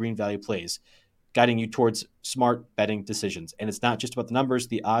high-value, green-value plays, guiding you towards smart betting decisions. And it's not just about the numbers.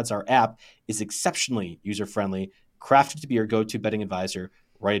 The Odds Are app is exceptionally user-friendly, crafted to be your go-to betting advisor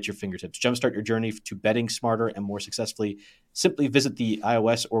right at your fingertips. Jumpstart your journey to betting smarter and more successfully. Simply visit the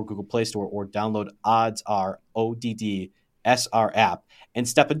iOS or Google Play Store or download Odds Are, ODDSR app, and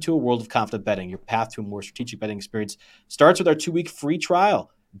step into a world of confident betting. Your path to a more strategic betting experience starts with our 2-week free trial.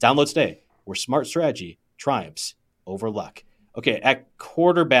 Download today, where smart strategy triumphs over luck. Okay, at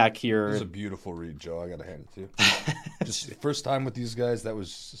quarterback This here. is a beautiful read, Joe. I got to hand it to you. Just first time with these guys, that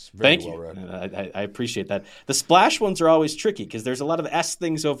was just very Thank well you. read. I appreciate that. The splash ones are always tricky because there's a lot of S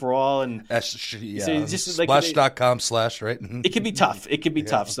things overall, and Yeah, so just splash.com/ right? it can be tough. It can be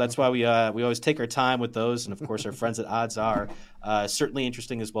tough. So that's why we always take our time with those, and of course our friends at Odds are certainly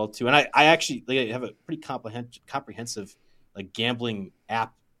interesting as well too. And I actually have a pretty comprehensive like gambling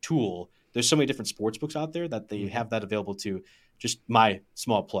app tool. There's so many different sports books out there that they have that available to. Just my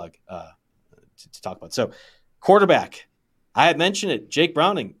small plug to talk about. So quarterback, I had mentioned it, Jake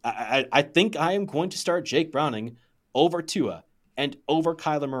Browning. I think I am going to start Jake Browning over Tua and over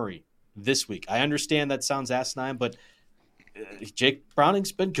Kyler Murray this week. I understand that sounds asinine, but Jake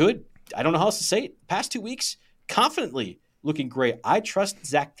Browning's been good. I don't know how else to say it. Past 2 weeks, confidently looking great. I trust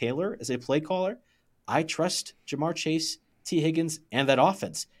Zach Taylor as a play caller. I trust Jamar Chase, T. Higgins, and that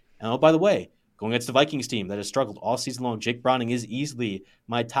offense. And oh, by the way, going against the Vikings team that has struggled all season long, Jake Browning is easily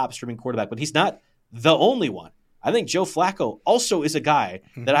my top streaming quarterback, but he's not the only one. I think Joe Flacco also is a guy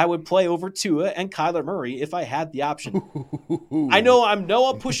that I would play over Tua and Kyler Murray if I had the option. I know I'm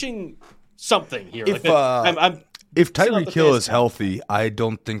pushing something here. If Tyreek Hill is healthy, I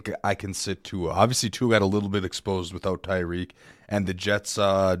don't think I can sit Tua. Obviously, Tua got a little bit exposed without Tyreek, and the Jets,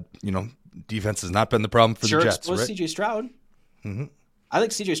 defense has not been the problem for the Jets. Right? C.J. Stroud. Mm-hmm. I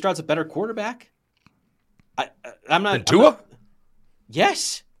think C.J. Stroud's a better quarterback. I'm not. Than Tua?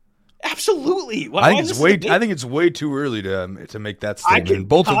 Yes, absolutely. I think it's way too early to make that statement in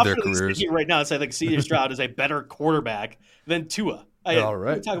both of their careers. Here right now, and say I think C.J. Stroud is a better quarterback than Tua. All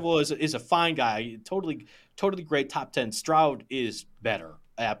right. Tagovailoa is a fine guy, totally great top 10. Stroud is better,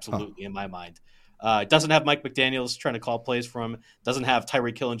 absolutely in my mind. Doesn't have Mike McDaniels trying to call plays for him. Doesn't have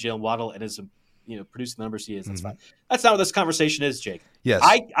Tyreek Hill and Jalen Waddle, and is producing the numbers he is. That's fine. That's not what this conversation is, Jake. Yes,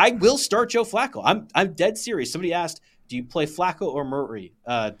 I will start Joe Flacco. I'm dead serious. Somebody asked, do you play Flacco or Murray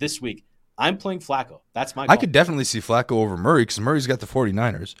this week? I'm playing Flacco. That's my call. I could definitely see Flacco over Murray because Murray's got the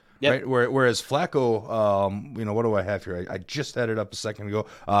 49ers. Yep. Right? Whereas Flacco, what do I have here? I just had it up a second ago.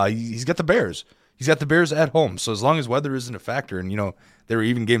 He's got the Bears. He's got the Bears at home. So as long as weather isn't a factor, and there were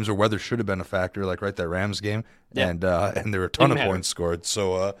even games where weather should have been a factor, like that Rams game, and there were a ton of points scored.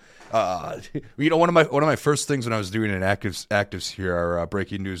 So one of my first things when I was doing an actives here, our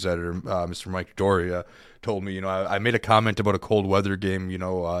breaking news editor, Mr. Mike Doria, told me, I made a comment about a cold weather game, in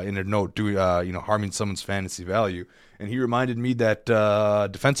a note, harming someone's fantasy value, and he reminded me that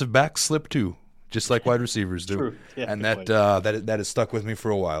defensive backs slip too, just like wide receivers do. True. Yeah, and that has stuck with me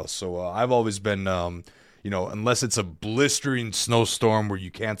for a while. So I've always been, unless it's a blistering snowstorm where you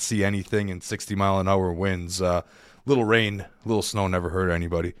can't see anything and 60-mile-an-hour winds, little rain, little snow never hurt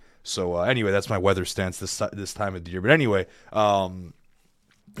anybody. So anyway, that's my weather stance this time of the year. But anyway,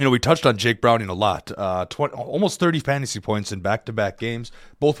 we touched on Jake Browning a lot. Almost 30 fantasy points in back-to-back games.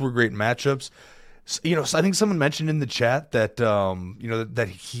 Both were great matchups. So I think someone mentioned in the chat that that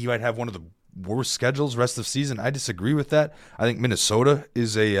he might have one of the worst schedules rest of the season. I disagree with that. I think Minnesota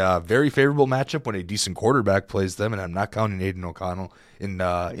is a very favorable matchup when a decent quarterback plays them, and I'm not counting Aiden O'Connell in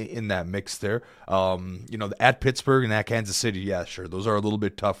that mix there. At Pittsburgh and at Kansas City, yeah, sure, those are a little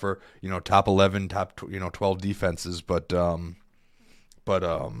bit tougher. Top 11, top 12 defenses, but I'm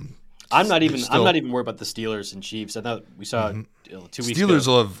not even worried about the Steelers and Chiefs. I thought we saw 2 weeks ago. Steelers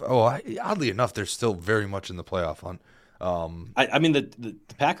will have. Oddly enough, they're still very much in the playoff hunt. The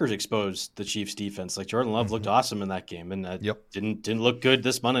Packers exposed the Chiefs defense. Like Jordan Love looked awesome in that game, and didn't look good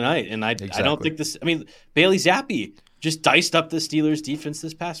this Monday night. And I don't think this. Bailey Zappi just diced up the Steelers defense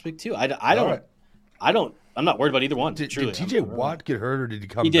this past week too. I'm not worried about either one. Did TJ Watt get hurt or did he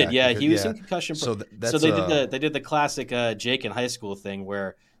come back? He did, yeah. He was in concussion. So they did the classic Jake in high school thing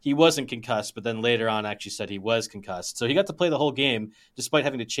where he wasn't concussed, but then later on actually said he was concussed. So he got to play the whole game despite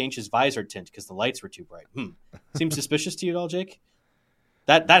having to change his visor tint because the lights were too bright. Seems suspicious to you at all, Jake?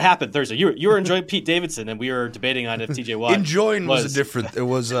 That happened Thursday. You were enjoying Pete Davidson, and we were debating on if TJ Watt enjoying was a different. It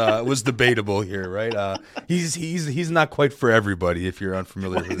was debatable here, right? He's not quite for everybody if you're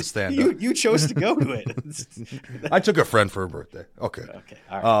unfamiliar with the stand-up. You chose to go to it. I took a friend for her birthday. Okay.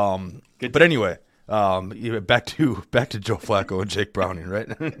 All right. But anyway, back to Joe Flacco and Jake Browning, right?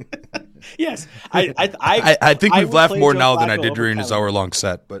 Yes, I think we've laughed more now than I did during his hour-long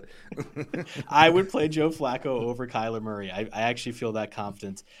set, but I would play Joe Flacco over Kyler Murray. I actually feel that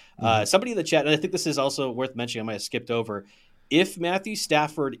confident. Somebody in the chat, and I think this is also worth mentioning, I might have skipped over. If Matthew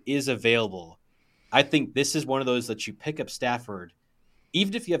Stafford is available, I think this is one of those that you pick up Stafford,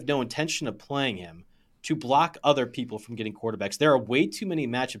 even if you have no intention of playing him, to block other people from getting quarterbacks. There are way too many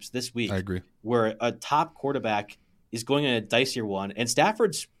matchups this week. I agree. Where a top quarterback is going in a dicier one, and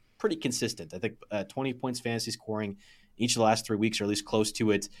Stafford's pretty consistent. I think 20 points fantasy scoring each of the last 3 weeks, or at least close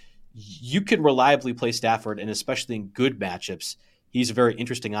to it. You can reliably play Stafford, and especially in good matchups, he's a very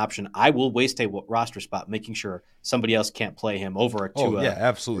interesting option. I will waste a roster spot making sure somebody else can't play him over a Tua. Oh, yeah,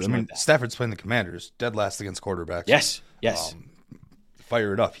 absolutely. I mean, Stafford's playing the Commanders, dead last against quarterbacks. Yes.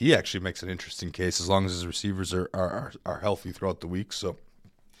 Fire it up. He actually makes an interesting case as long as his receivers are healthy throughout the week. So,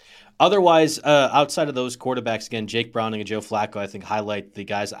 otherwise, outside of those quarterbacks, again, Jake Browning and Joe Flacco, I think highlight the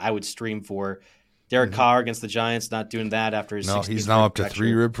guys I would stream for. Derek Carr against the Giants, not doing that after his 16th he's now up to fracture.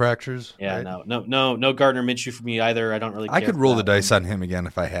 3 rib fractures. Yeah, right? no Gardner Minshew for me either. I don't really care. I could roll the dice on him again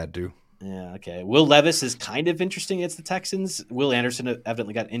if I had to. Yeah, okay. Will Levis is kind of interesting against the Texans. Will Anderson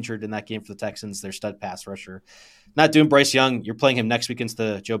evidently got injured in that game for the Texans, their stud pass rusher. Not doing Bryce Young. You're playing him next week against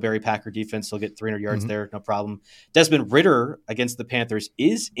the Joe Barry Packer defense. He'll get 300 yards there, no problem. Desmond Ridder against the Panthers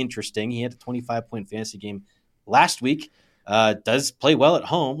is interesting. He had a 25-point fantasy game last week. Does play well at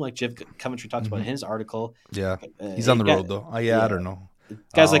home, like Jeff Coventry talks about in his article. Yeah, he's on the road, though. I don't know.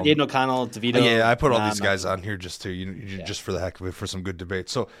 Guys like Aiden O'Connell, DeVito. Yeah, I put all these guys on here just to just for the heck of it, for some good debate.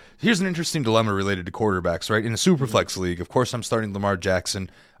 So here's an interesting dilemma related to quarterbacks, right? In a Superflex league, of course, I'm starting Lamar Jackson.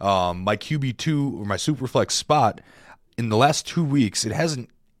 My QB2 or my Superflex spot in the last 2 weeks,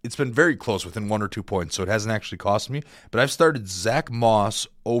 it's been very close, within 1 or 2 points, so it hasn't actually cost me. But I've started Zach Moss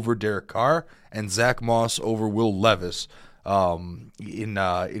over Derek Carr and Zach Moss over Will Levis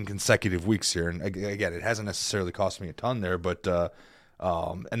in consecutive weeks here. And again, it hasn't necessarily cost me a ton there, but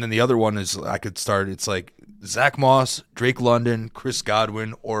and then the other one is I could start. It's like Zach Moss, Drake London, Chris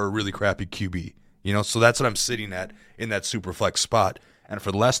Godwin, or a really crappy QB. So that's what I'm sitting at in that super flex spot. And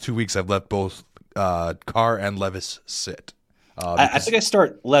for the last 2 weeks, I've let both Carr and Levis sit. I think I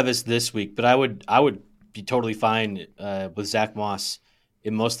start Levis this week, but I would be totally fine with Zach Moss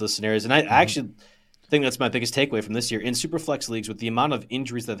in most of the scenarios. And I actually think that's my biggest takeaway from this year in super flex leagues, with the amount of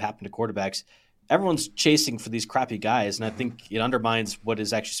injuries that have happened to quarterbacks. Everyone's chasing for these crappy guys, and I think it undermines what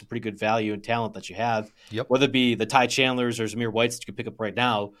is actually some pretty good value and talent that you have. Yep. Whether it be the Ty Chandlers or Zamir Whites that you could pick up right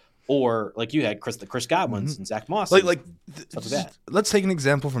now, or like you had the Chris Godwins and Zach Moss. Stuff like that. Let's take an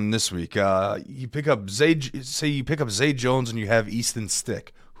example from this week. You pick up Zay Jones and you have Easton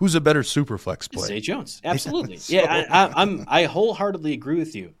Stick. Who's a better super flex play? Zay Jones, absolutely. I wholeheartedly agree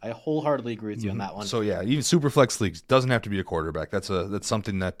with you. On that one. So yeah, even super flex leagues doesn't have to be a quarterback. That's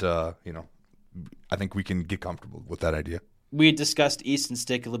something that I think we can get comfortable with that idea. We had discussed Easton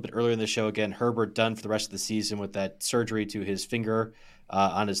Stick a little bit earlier in the show. Again, Herbert done for the rest of the season with that surgery to his finger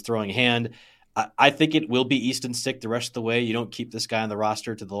on his throwing hand. I think it will be Easton Stick the rest of the way. You don't keep this guy on the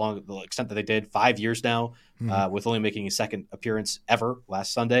roster to the extent that they did 5 years now, with only making a second appearance ever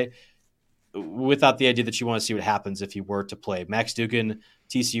last Sunday, without the idea that you want to see what happens if he were to play. Max Duggan,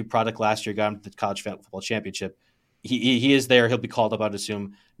 TCU product last year, got him to the college football championship. He is there. He'll be called up, I'd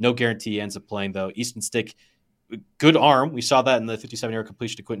assume. No guarantee he ends up playing, though. Easton Stick, good arm. We saw that in the 57-yard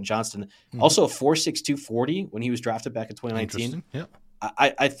completion to Quentin Johnston. Also a 4.62 40 when he was drafted back in 2019. Yeah.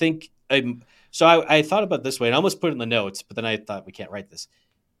 I think so. I thought about it this way, and I almost put it in the notes, but then I thought we can't write this.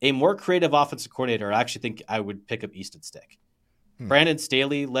 A more creative offensive coordinator, I actually think I would pick up Easton Stick. Brandon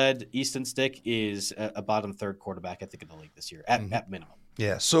Staley-led Easton Stick is a bottom third quarterback, I think, in the league this year, at minimum.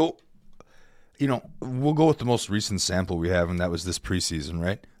 Yeah, so we'll go with the most recent sample we have, and that was this preseason,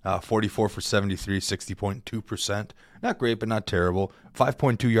 right? 44 for 73, 60.2%. Not great, but not terrible.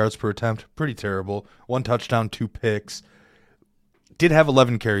 5.2 yards per attempt, pretty terrible. 1 touchdown, 2 picks. Did have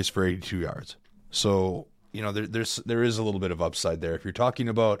 11 carries for 82 yards. So, there is a little bit of upside there. If you're talking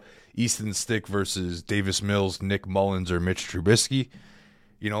about Easton Stick versus Davis Mills, Nick Mullins, or Mitch Trubisky,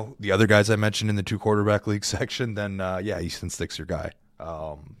 the other guys I mentioned in the 2 quarterback league section, then Easton Stick's your guy.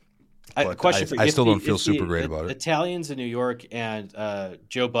 I still don't feel super great about it. Italians in New York and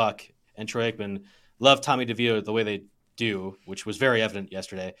Joe Buck and Troy Aikman love Tommy DeVito the way they do, which was very evident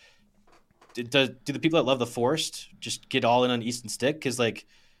yesterday. Do the people that love the Forest just get all in on Easton Stick? Because if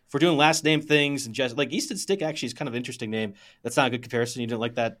we're doing last name things and just Easton Stick actually is kind of an interesting name. That's not a good comparison. You didn't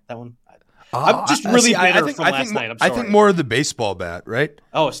like that one? I'm just really bitter from last night. I'm sorry. I think more of the baseball bat, right?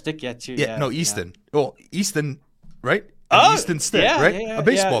 Oh, Stick, yeah, too. Yeah, no, Easton. Yeah. Well, Easton, right? Easton Stick, right? A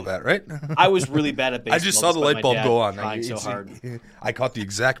baseball bat, right? I was really bad at baseball. I just saw the light bulb go on. Trying so hard. I caught the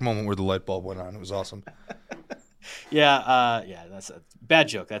exact moment where the light bulb went on. It was awesome. That's a bad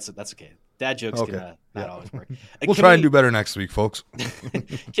joke. That's okay. Dad jokes can not always work. We'll try and do better next week, folks.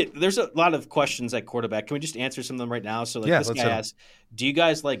 There's a lot of questions at quarterback. Can we just answer some of them right now? So this guy asks, do you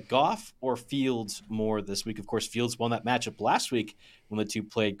guys like Goff or Fields more this week? Of course, Fields won that matchup last week when the two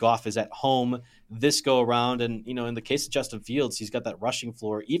played. Goff is at home this go around. And, in the case of Justin Fields, he's got that rushing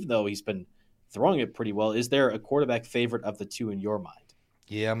floor, even though he's been throwing it pretty well. Is there a quarterback favorite of the two in your mind?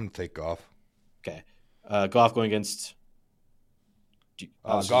 Yeah, I'm going to take Goff. Okay. Goff going against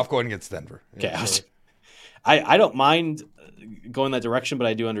Goff going against Denver. Okay, Yeah, I don't mind going that direction, but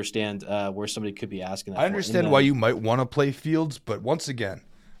I do understand where somebody could be asking that. I understand why you might want to play Fields, but once again,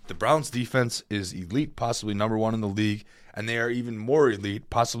 the Browns defense is elite, possibly number one in the league, and they are even more elite,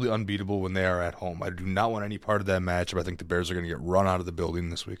 possibly unbeatable when they are at home. I do not want any part of that matchup. I think the Bears are going to get run out of the building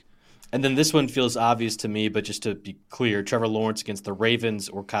this week. And then this one feels obvious to me, but just to be clear, Trevor Lawrence against the Ravens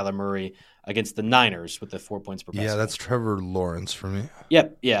or Kyler Murray against the Niners with the 4 points per pass. Yeah, that's Trevor Lawrence for me.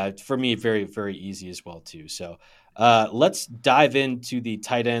 Yep, yeah, for me, very, very easy as well too. So let's dive into the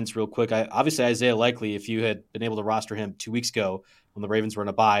tight ends real quick. Obviously, Isaiah Likely, if you had been able to roster him 2 weeks ago when the Ravens were on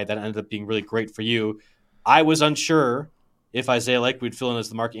a bye, that ended up being really great for you. I was unsure if Isaiah Likely would fill in as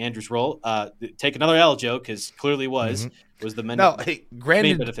the Mark Andrews role. Take another L, Joe, because clearly was the main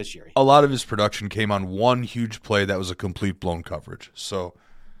beneficiary. A lot of his production came on one huge play that was a complete blown coverage. So,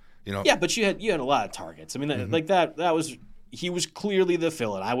 yeah, but you had a lot of targets. I mean, like that was he was clearly the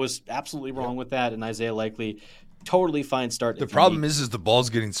fill-in. I was absolutely wrong with that, and Isaiah Likely totally fine start. The problem is the ball's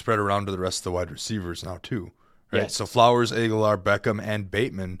getting spread around to the rest of the wide receivers now too, right? Yes. So Flowers, Aguilar, Beckham, and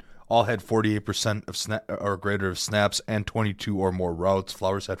Bateman all had 48% of or greater of snaps and 22 or more routes.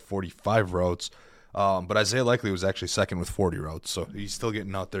 Flowers had 45 routes, but Isaiah Likely was actually second with 40 routes. So he's still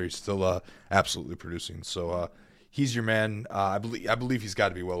getting out there. He's still absolutely producing. So he's your man. I believe he's got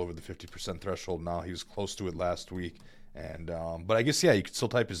to be well over the 50% threshold now. He was close to it last week, and but I guess you could still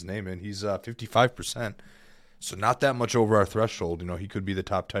type his name in. He's 55%. So not that much over our threshold. He could be the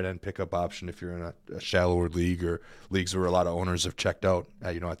top tight end pickup option if you're in a shallower league or leagues where a lot of owners have checked out,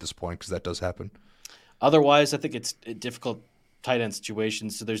 at this point, because that does happen. Otherwise, I think it's a difficult tight end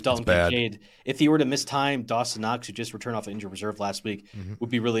situation. So there's Dalton Kincaid. If he were to miss time, Dawson Knox, who just returned off injured reserve last week, would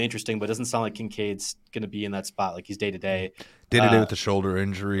be really interesting, but it doesn't sound like Kincaid's going to be in that spot. Like he's day-to-day. Day-to-day with the shoulder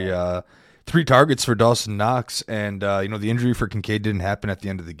injury. Yeah. 3 targets for Dawson Knox, and the injury for Kincaid didn't happen at the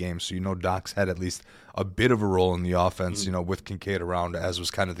end of the game, so Knox had at least a bit of a role in the offense, with Kincaid around, as was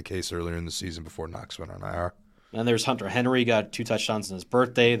kind of the case earlier in the season before Knox went on IR. And there's Hunter Henry, got 2 touchdowns on his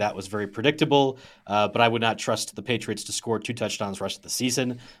birthday. That was very predictable, but I would not trust the Patriots to score 2 touchdowns the rest of the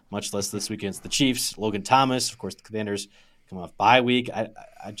season, much less this week against the Chiefs. Logan Thomas, of course, the Commanders come off bye week.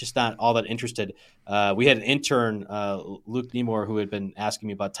 I'm just not all that interested. We had an intern, Luke Nemore, who had been asking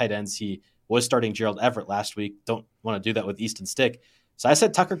me about tight ends. He was starting Gerald Everett last week. Don't want to do that with Easton Stick. So I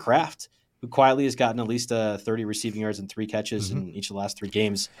said Tucker Kraft, who quietly has gotten at least 30 receiving yards and 3 catches in each of the last 3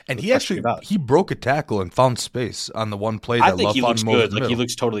 games. And he broke a tackle and found space on the one play that I think he looks good. Like he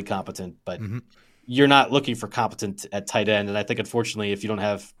looks totally competent, but you're not looking for competent at tight end. And I think, unfortunately, if you don't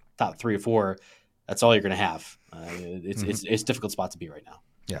have top 3 or 4, that's all you're going to have. It's a difficult spot to be right now.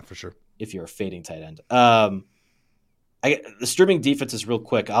 Yeah, for sure. If you're a fading tight end. The streaming defenses real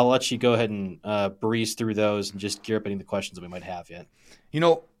quick. I'll let you go ahead and breeze through those and just gear up any of the questions that we might have yet.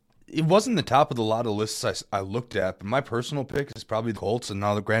 It wasn't the top of the lot of lists I looked at, but my personal pick is probably the Colts, and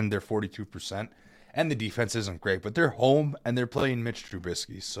now granted they're 42%, and the defense isn't great, but they're home and they're playing Mitch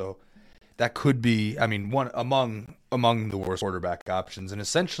Trubisky, so that could be, one among the worst quarterback options, and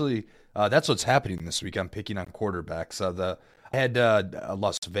essentially that's what's happening this week. I'm picking on quarterbacks. I had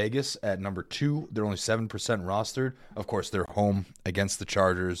Las Vegas at number 2. They're only 7% rostered. Of course, they're home against the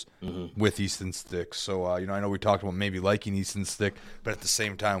Chargers with Easton Stick. So, I know we talked about maybe liking Easton Stick, but at the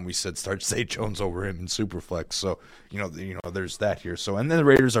same time, we said start Zay Jones over him in Superflex. So, there's that here. So, and then the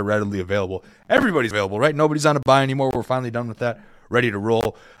Raiders are readily available. Everybody's available, right? Nobody's on a bye anymore. We're finally done with that. Ready to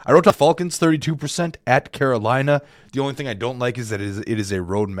roll. I wrote the Falcons 32% at Carolina. The only thing I don't like is that it is a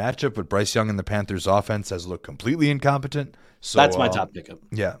road matchup, but Bryce Young and the Panthers offense has looked completely incompetent. So that's my top pickup.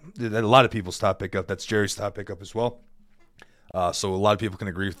 Yeah, a lot of people's top pickup. That's Jerry's top pickup as well. So a lot of people can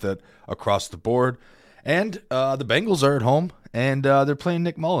agree with that across the board. And the Bengals are at home, and they're playing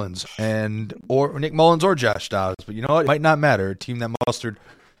Nick Mullins or Josh Dobbs. But you know what? It might not matter. A team that mustered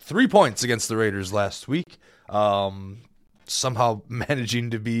 3 points against the Raiders last week, somehow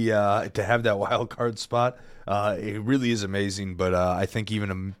managing to have that wild card spot. It really is amazing. But I think even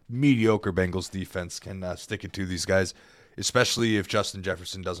a mediocre Bengals defense can stick it to these guys, especially if Justin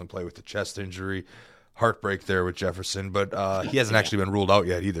Jefferson doesn't play with the chest injury. Heartbreak there with Jefferson, but he hasn't actually been ruled out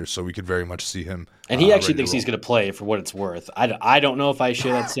yet either, so we could very much see him. And he actually thinks he's going to play, for what it's worth. I don't know if I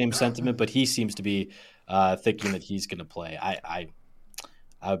share that same sentiment, but he seems to be thinking that he's going to play. I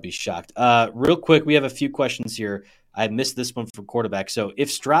would be shocked. Real quick, we have a few questions here. I missed this one for quarterback. So if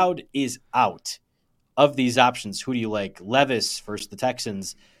Stroud is out of these options, who do you like? Levis versus the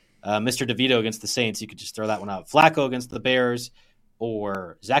Texans, Mr. DeVito against the Saints. You could just throw that one out. Flacco against the Bears,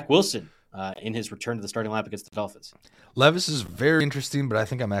 or Zach Wilson in his return to the starting lineup against the Dolphins. Levis is very interesting, but I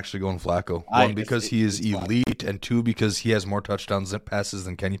think I'm actually going Flacco. One, because he is elite, and two, because he has more touchdowns and passes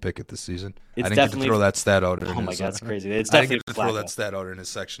than Kenny Pickett this season. I didn't get to throw that stat out. Oh my God, that's crazy. It's I definitely didn't get to throw that stat out in his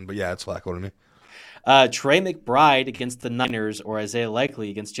section, but yeah, it's Flacco to me. Trey McBride against the Niners or Isaiah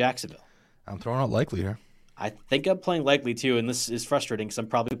Likely against Jacksonville? I'm throwing out Likely here. I think I'm playing Likely too, and this is frustrating because I'm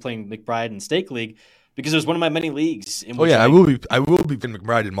probably playing McBride in Stake League because it was one of my many leagues. In which I will be playing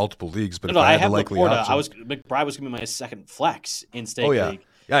McBride in multiple leagues, but I have have the Likely Laporta. option. McBride was going to be my second flex in Stake League.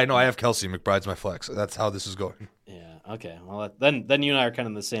 Yeah, I know. I have Kelsey. McBride's my flex. That's how this is going. Yeah. Okay. Well, then you and I are kind of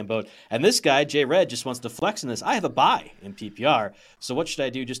in the same boat. And this guy, Jay Red, just wants to flex in this. I have a buy in PPR. So what should I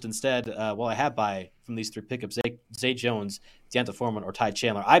do just instead? I have buy from these three pickups: Zay Jones, Deonta Foreman, or Ty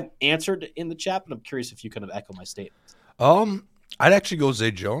Chandler. I've answered in the chat, but I'm curious if you kind of echo my statement. I'd actually go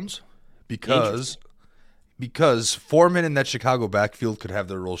Zay Jones because Foreman in that Chicago backfield could have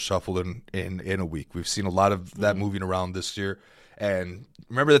their roles shuffled in a week. We've seen a lot of that moving around this year. And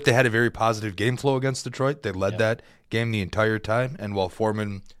remember that they had a very positive game flow against Detroit. They led that game the entire time. And while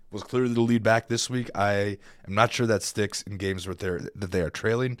Foreman was clearly the lead back this week, I am not sure that sticks in games that they are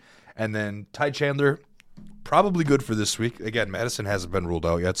trailing. And then Ty Chandler, probably good for this week. Again, Madison hasn't been ruled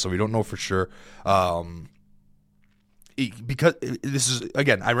out yet, so we don't know for sure. Because this is,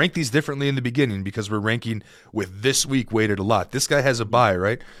 again, I rank these differently in the beginning because we're ranking with this week weighted a lot. This guy has a bye,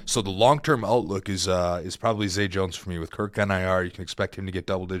 right? So the long-term outlook is probably Zay Jones for me. With Kirk on IR, you can expect him to get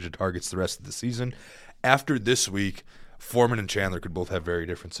double-digit targets the rest of the season. After this week, Foreman and Chandler could both have very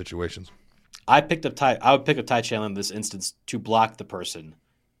different situations. I would pick up Ty Chandler in this instance to block the person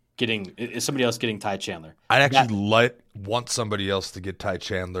somebody else getting Ty Chandler. I'd actually want somebody else to get Ty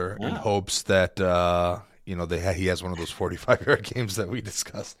Chandler in hopes that he has one of those 45-yard games that we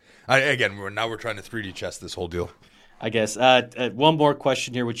discussed. We're trying to 3D chess this whole deal. I guess. One more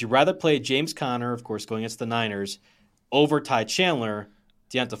question here. Would you rather play James Conner, of course, going against the Niners, over Ty Chandler,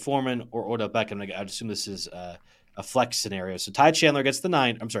 Deonta Foreman, or Odell Beckham? I'd assume this is a flex scenario. So James Conner against the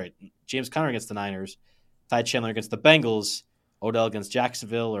Niners, Ty Chandler against the Bengals, Odell against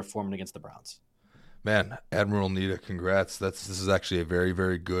Jacksonville, or Foreman against the Browns? Man, Admiral Nita, congrats. This is actually a very,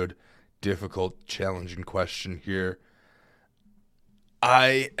 very good, difficult, challenging question here.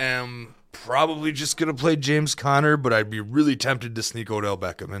 I am probably just going to play James Conner, but I'd be really tempted to sneak Odell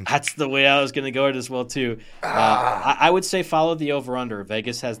Beckham in. That's the way I was going to go it as well, too. I would say follow the over-under.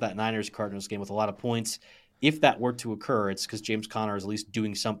 Vegas has that Niners-Cardinals game with a lot of points. If that were to occur, it's because James Conner is at least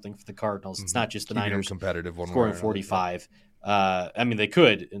doing something for the Cardinals. It's not just the Niners competitive one scoring 45. They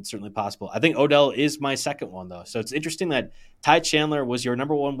could. It's certainly possible. I think Odell is my second one, though. So it's interesting that Ty Chandler was your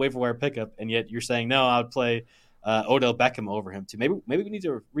number one waiver wire pickup, and yet you're saying, no, I would play Odell Beckham over him, too. Maybe we need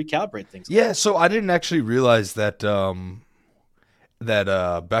to recalibrate things. Yeah, so I didn't actually realize that Beckham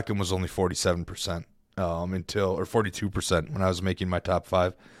was only 47% or 42% when I was making my top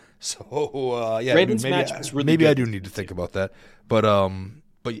five. So, Ravens match was really maybe good. I do need to think about that. But I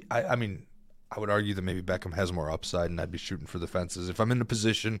would argue that maybe Beckham has more upside, and I'd be shooting for the fences. If I'm in a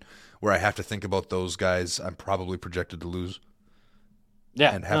position where I have to think about those guys, I'm probably projected to lose.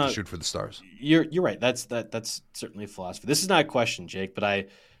 Yeah, and have to shoot for the stars. You're right. That's certainly a philosophy. This is not a question, Jake, but I,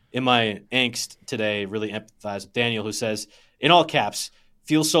 in my angst today, really empathize with Daniel, who says, in all caps,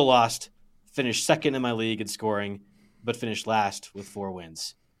 "Feel so lost. Finished second in my league in scoring, but finished last with 4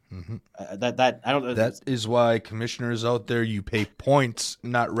 wins." Mm-hmm. That is why commissioners out there, you pay points,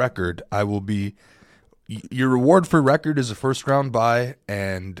 not record. Your reward for record is a first round bye,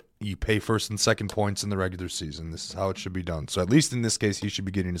 and you pay first and second points in the regular season. This is how it should be done. So at least in this case, he should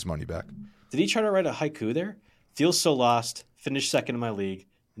be getting his money back. Did he try to write a haiku there? Feels so lost, finished second in my league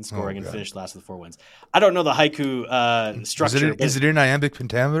in scoring, and finished last with 4 wins. I don't know the haiku structure. Is it in iambic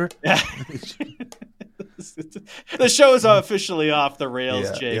pentameter? Yeah. The show is officially off the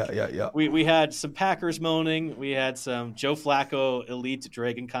rails, Jake. Yeah. We had some Packers moaning. We had some Joe Flacco elite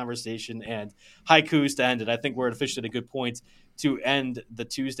Dragon conversation and haikus to end it. I think we're officially at a good point to end the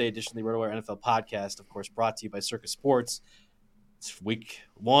Tuesday edition of the RotoWire NFL podcast, of course, brought to you by Circus Sports. It's week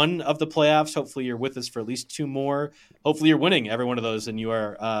 1 of the playoffs. Hopefully you're with us for at least 2 more. Hopefully you're winning every one of those, and you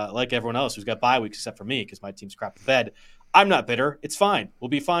are like everyone else who's got bye weeks except for me because my team's crap in bed. I'm not bitter. It's fine. We'll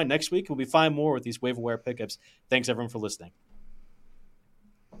be fine next week. We'll be fine more with these waiver wire pickups. Thanks, everyone, for listening.